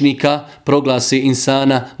 liječnika, proglase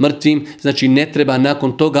insana mrtvim, znači ne treba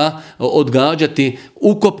nakon toga odgađati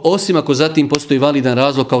ukop, osim ako zatim postoji validan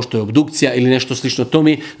razlog kao što je obdukcija ili nešto slično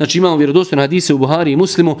tome. Znači imamo vjerodostojne hadise u Buhari i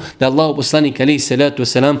Muslimu da je Allahov poslanik alejhi selatu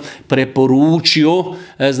vesselam preporučio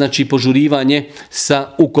znači požurivanje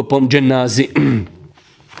sa ukopom dženazi.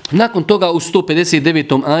 Nakon toga u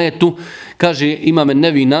 159. ajetu kaže Imam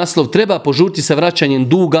Nevi naslov, treba požuriti sa vraćanjem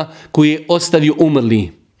duga koji je ostavio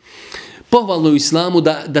umrli. Pohvalno je u islamu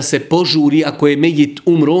da se požuri ako je mejit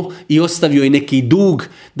umro i ostavio je neki dug,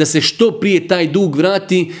 da se što prije taj dug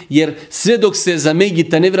vrati, jer sve dok se za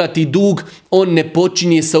mejita ne vrati dug, on ne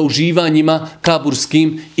počinje sa uživanjima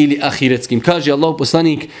kaburskim ili ahiretskim. Kaže Allahov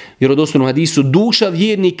poslanik vjerodostojnom hadisu, duša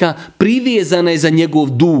vjernika privezana je za njegov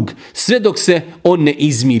dug, sve dok se on ne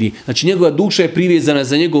izmiri. Znači njegova duša je privezana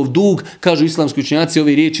za njegov dug, kažu islamski učenjaci,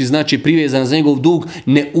 ove riječi znači privezana za njegov dug,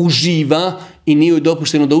 ne uživa i nije joj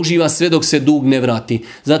dopušteno da uživa sve dok se dug ne vrati.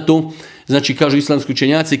 Zato, znači kažu islamski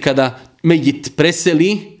učenjaci, kada mejit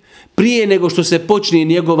preseli, prije nego što se počne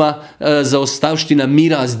njegova zaostavština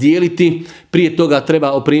miras dijeliti, prije toga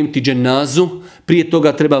treba opremiti dženazu, prije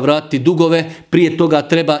toga treba vratiti dugove, prije toga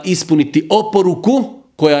treba ispuniti oporuku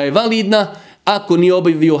koja je validna. Ako nije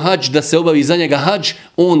obavio hadž, da se obavi za njega hadž,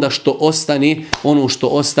 onda što ostane, ono što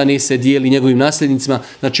ostane se dijeli njegovim nasljednicima.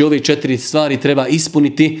 Znači ove 4 stvari treba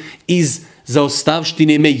ispuniti iz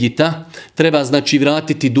zaostavštine mejita. Treba znači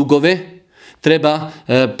vratiti dugove, treba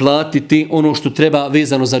platiti ono što treba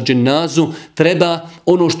vezano za dženazu, treba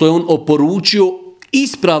ono što je on oporučio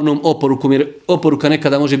ispravnom oporukom, jer oporuka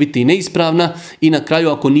nekada može biti i neispravna, i na kraju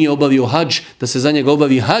ako nije obavio hadž, da se za njega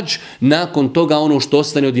obavi hadž, nakon toga ono što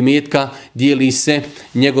ostane od imetka dijeli se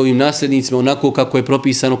njegovim nasljednicima onako kako je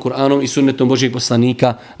propisano Kur'anom i sunnetom Božijeg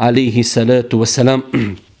poslanika alejhi salatu vesselam.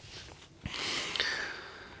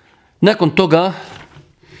 Nakon toga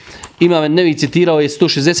Imam Nevi citirao je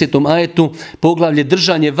 160. ajetu poglavlje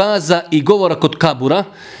držanje vaza i govora kod kabura.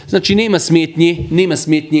 Znači nema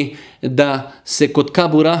smetnje da se kod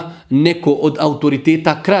kabura neko od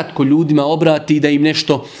autoriteta kratko ljudima obrati i da im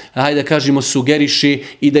nešto, hajde da kažemo, sugeriše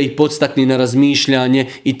i da ih podstakne na razmišljanje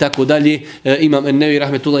i tako dalje. Imam Nevi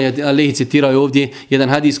rahmetullahi alejhi citirao je ovdje jedan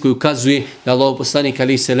hadis koji ukazuje da Allahov poslanik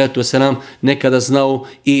alejhi selatu vesselam nekada znao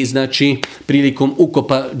i znači prilikom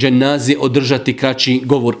ukopa dženaze održati kraći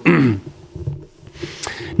govor.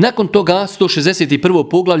 Nakon toga 161.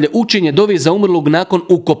 poglavlje učenje dove za umrlog nakon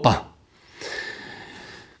ukopa.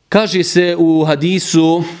 Kaže se u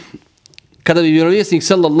hadisu, kada bi vjerovjesnik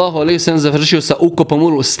sallallahu alejhi ve sellem završio sa ukopom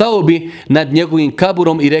umrlog, stao bi nad njegovim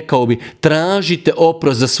kaburom i rekao bi: tražite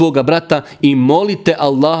oprost za svoga brata i molite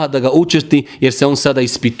Allaha da ga učvrsti, jer se on sada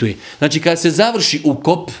ispituje. Znači kada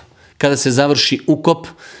se završi ukop,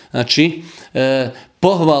 znači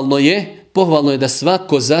pohvalno je pohvalno je da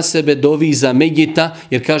svako za sebe dovi za Mejita,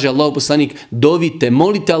 jer kaže Allahu poslanik, dovite,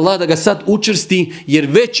 molite Allah da ga sad učvrsti, jer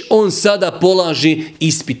već on sada polaži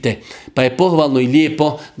ispite. Pa je pohvalno i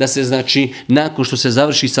lijepo da se, znači, nakon što se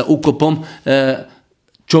završi sa ukopom,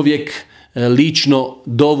 čovjek lično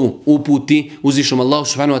dovu uputi uzvišnom Allahu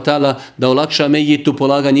subhanahu wa ta'ala da olakša Mejitu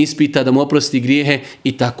polaganje ispita, da mu oprosti grijehe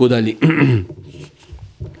i tako dalje.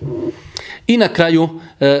 I na kraju,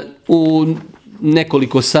 u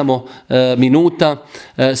nekoliko samo minuta,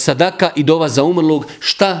 sadaka i dova za umrlog,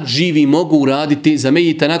 šta živi mogu uraditi za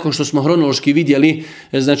Mejita nakon što smo hronološki vidjeli,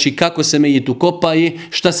 znači kako se Mejit ukopaje,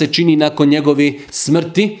 šta se čini nakon njegove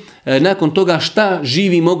smrti. Nakon toga šta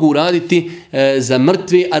živi mogu uraditi za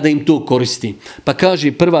mrtve, a da im to koristi. Pa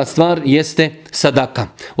kaže, prva stvar jeste sadaka.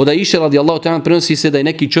 Od Aiše radijallahu ta'ala prenosi se da je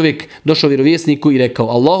neki čovjek došao vjerovjesniku i rekao: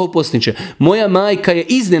 Allahu poslaniče, moja majka je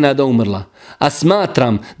iznenada umrla, a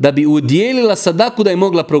smatram da bi udjelila sadaku da je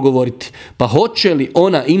mogla progovoriti. Pa hoće li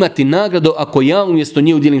ona imati nagradu ako ja umjesto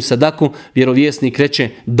nje udjelim sadaku? Vjerovjesnik reče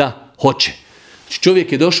da, hoće.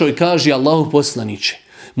 Čovjek je došao i kaže: Allahu poslaniče,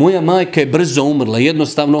 moja majka je brzo umrla,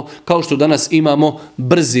 jednostavno kao što danas imamo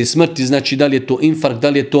brze smrti, znači da li je to infarkt, da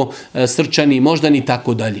li je to srčani, moždani i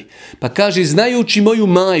tako dalje. Pa kaže, znajući moju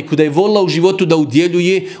majku da je volila u životu da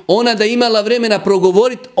udjeljuje, ona da imala vremena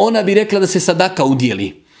progovoriti, ona bi rekla da se sadaka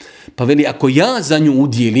udjeli. Pa veli, ako ja za nju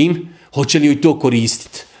udjelim, hoće li joj to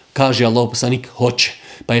koristiti? Kaže Allah poslanik, hoće.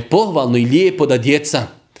 Pa je pohvalno i lijepo da djeca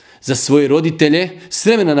za svoje roditelje s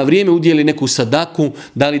vremena na vrijeme udjeli neku sadaku,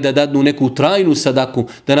 da li da dadnu neku trajnu sadaku,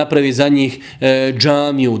 da napravi za njih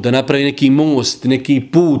džamiju, da napravi neki most, neki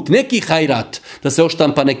put, neki hajrat, da se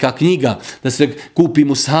oštampa neka knjiga, da se kupi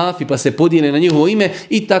mushafi pa se podijele na njihovo ime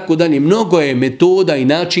i tako dalje. Mnogo je metoda i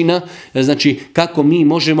načina, znači kako mi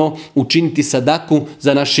možemo učiniti sadaku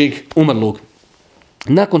za našeg umrlog.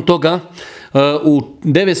 Nakon toga, u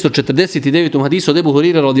 949. hadisu od Ebu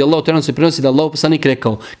Hurire radijallahu ta'ala se prenosi da Allahu poslanik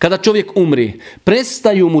rekao: kada čovjek umri,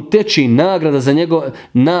 prestaju mu teći nagrada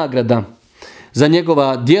za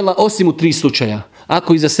njegova djela osim u 3 slučaja.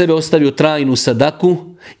 Ako iza sebe ostavio trajnu sadaku,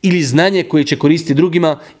 ili znanje koje će koristiti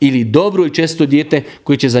drugima, ili dobro i često dijete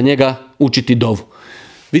koje će za njega učiti dovu.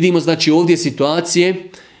 Vidimo, znači, ovdje situacije,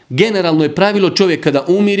 generalno je pravilo, čovjek kada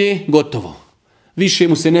umire, gotovo. Više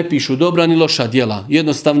mu se ne pišu dobra ni loša djela,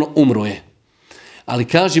 jednostavno umro je. Ali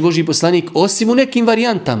kaže Božji poslanik, osim u nekim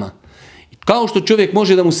varijantama. Kao što čovjek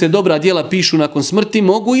može da mu se dobra djela pišu nakon smrti,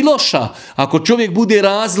 mogu i loša. Ako čovjek bude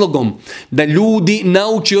razlogom da ljudi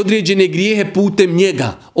nauči određene grijehe putem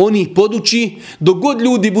njega, on ih poduči, dok god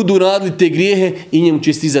ljudi budu radili te grijehe i njemu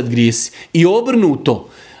će stizati grijesi. I obrnuto,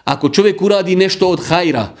 ako čovjek uradi nešto od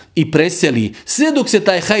hajra i preseli, sve dok se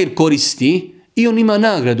taj hajr koristi, i on ima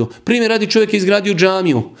nagradu. Primjer radi, čovjek je izgradio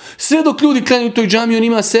džamiju. Sve dok ljudi klanjaju u toj džamiji, on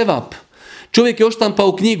ima sevap. Čovjek je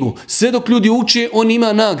oštampao knjigu. Sve dok ljudi uče, on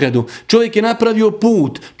ima nagradu. Čovjek je napravio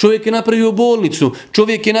put. Čovjek je napravio bolnicu.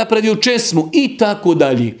 Čovjek je napravio česmu i tako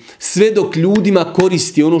dalje. Sve dok ljudima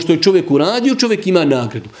koristi ono što je čovjek uradio, čovjek ima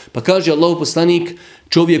nagradu. Pa kaže Allahu poslanik,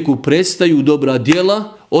 čovjeku prestaju dobra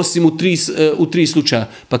djela osim u 3 slučaja.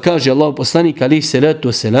 Pa kaže Allahu poslanik, alejhi selatu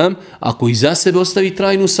vesselam, ako iza sebe ostavi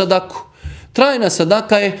trajnu sadaku. Trajna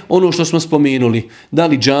sadaka je ono što smo spomenuli. Da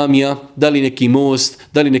li džamija, da li neki most,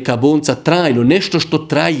 da li neka bolnica, trajno, nešto što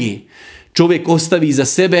traje. Čovjek ostavi za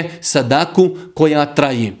sebe sadaku koja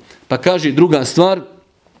traje. Pa kaže druga stvar,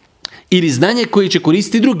 ili znanje koje će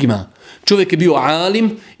koristiti drugima. Čovjek je bio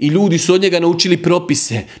alim i ljudi su od njega naučili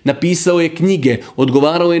propise, napisao je knjige,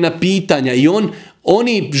 odgovarao je na pitanja i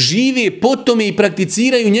oni žive po tome i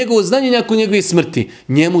prakticiraju njegovo znanje nakon njegove smrti.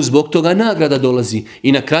 Njemu zbog toga nagrada dolazi.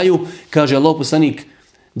 I na kraju, kaže Allahu poslanik,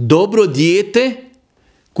 dobro dijete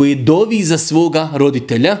koje dovi za svoga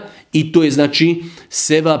roditelja, i to je, znači,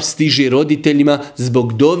 sevap stiže roditeljima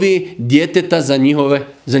zbog dove djeteta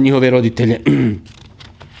za njihove roditelje.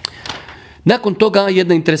 Nakon toga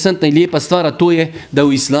jedna interesantna i lijepa stvar, a to je da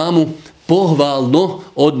u islamu pohvalno,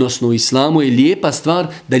 odnosno u islamu je lijepa stvar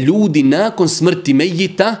da ljudi nakon smrti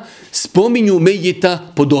Mejita spominju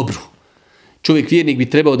Mejita po dobru. Čovjek vjernik bi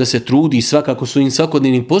trebao da se trudi svakako svojim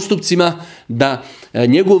svakodnevnim postupcima da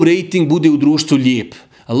njegov rejting bude u društvu lijep.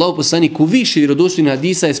 Allahu poslanik u više vjerodostojnih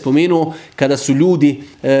hadisa je spomenuo kada su ljudi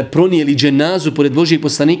pronijeli dženazu pored Božjeg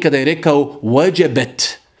poslanika da je rekao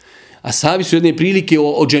wađebet. A sahabi su jedne prilike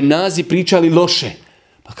o dženazi pričali loše.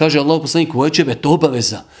 Pa kaže Allahu poslanik, wađebet,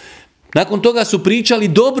 obaveza. Nakon toga su pričali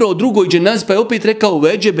dobro o drugoj dženazi, pa je opet rekao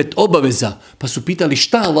wađebet, obaveza. Pa su pitali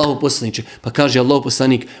šta Allahu poslaniče? Pa kaže Allahu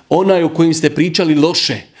poslanik, onaj o kojim ste pričali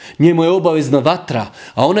loše, njemu je obavezna vatra,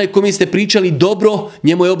 a onaj o kojim ste pričali dobro,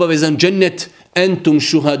 njemu je obavezan džennet. Entum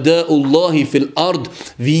šuhada'ullahi fil ard,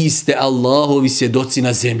 vi ste Allahovi svjedoci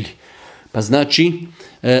na zemlji. Pa znači,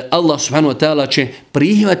 Allah subhanahu wa ta'ala će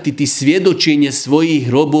prihvatiti svjedočenje svojih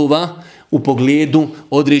robova u pogledu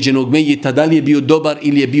određenog mejita, da li je bio dobar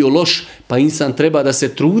ili je bio loš, pa insan treba da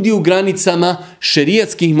se trudi u granicama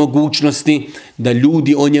šerijatskih mogućnosti, da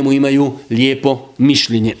ljudi o njemu imaju lijepo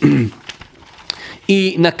mišljenje.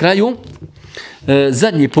 I na kraju,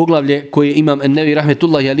 zadnje poglavlje koje imam Nevi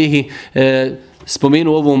rahmetullahi alihi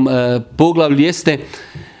spomenu u ovom poglavlju jeste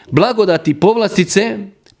blagodati povlastice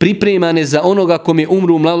pripremane za onoga kome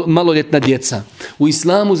umru maloljetna djeca. U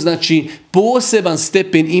islamu znači poseban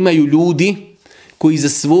stepen imaju ljudi koji za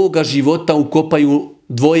svoga života ukopaju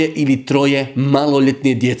 2 ili 3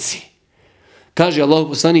 maloljetne djeci. Kaže Allah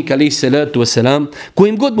poslanik alejhi salatu vesselam,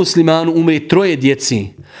 kojim god muslimanu umre 3 djeci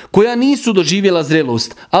koja nisu doživjela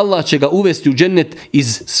zrelost, Allah će ga uvesti u džennet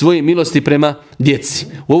iz svoje milosti prema djeci.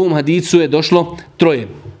 U ovom hadisu je došlo 3.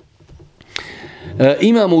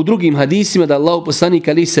 Imamo u drugim hadisima da Allah poslanik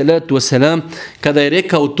alejhi salatu vesselam kada je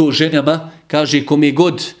rekao to ženama, kaže kome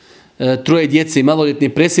god 3 djece i maloljetne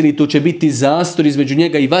preseli, to će biti zastor između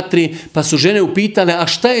njega i vatre, pa su žene upitale, a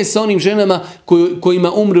šta je sa onim ženama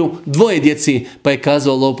kojima umru 2 djeci? Pa je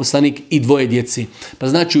kazao Allah poslanik i 2 djeci. Pa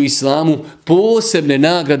znači u islamu posebne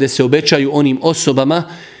nagrade se obećaju onim osobama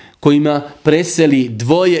kojima preseli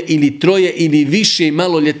 2 ili 3 ili više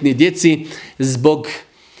maloljetne djeci zbog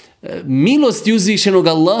milosti uzvišenog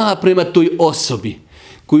Allaha prema toj osobi,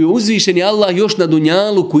 koju uzvišeni Allah još na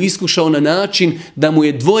dunjaluku iskušao na način da mu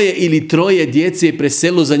je 2 ili 3 djece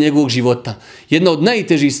preselo za njegovog života. Jedna od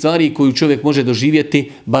najtežih stvari koju čovjek može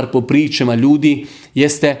doživjeti, bar po pričama ljudi,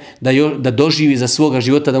 jeste da doživi za svoga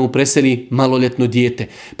života da mu preseli maloljetno dijete.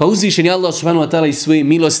 Pa uzvišeni Allah subhanahu wa ta'ala iz svoje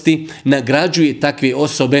milosti nagrađuje takve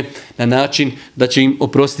osobe na način da će im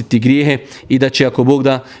oprostiti grijehe i da će, ako Bog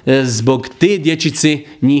da, zbog te dječice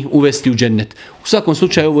njih uvesti u džennet. U svakom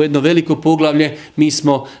slučaju ovo je jedno veliko poglavlje. Mi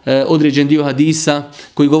smo određen dio hadisa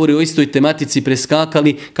koji govori o istoj tematici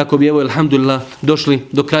preskakali kako bi, evo, alhamdulillah, došli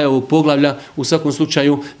do kraja ovog poglavlja. U svakom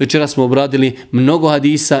slučaju večeras smo obradili mnogo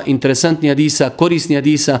hadisa, interesantnih hadisa, korisnih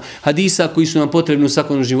hadisa, hadisa koji su nam potrebni u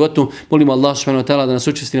svakom životu. Molimo Allah subhanahu wa ta'ala da nas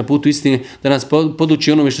učesti na putu istine, da nas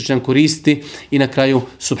poduči onome što će nam koristiti i na kraju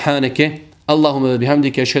subhaneke Allahumma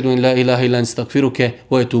bihamdike ašhadu an la ilaha illa anta astaghfiruke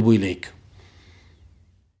wa atubu ilaik.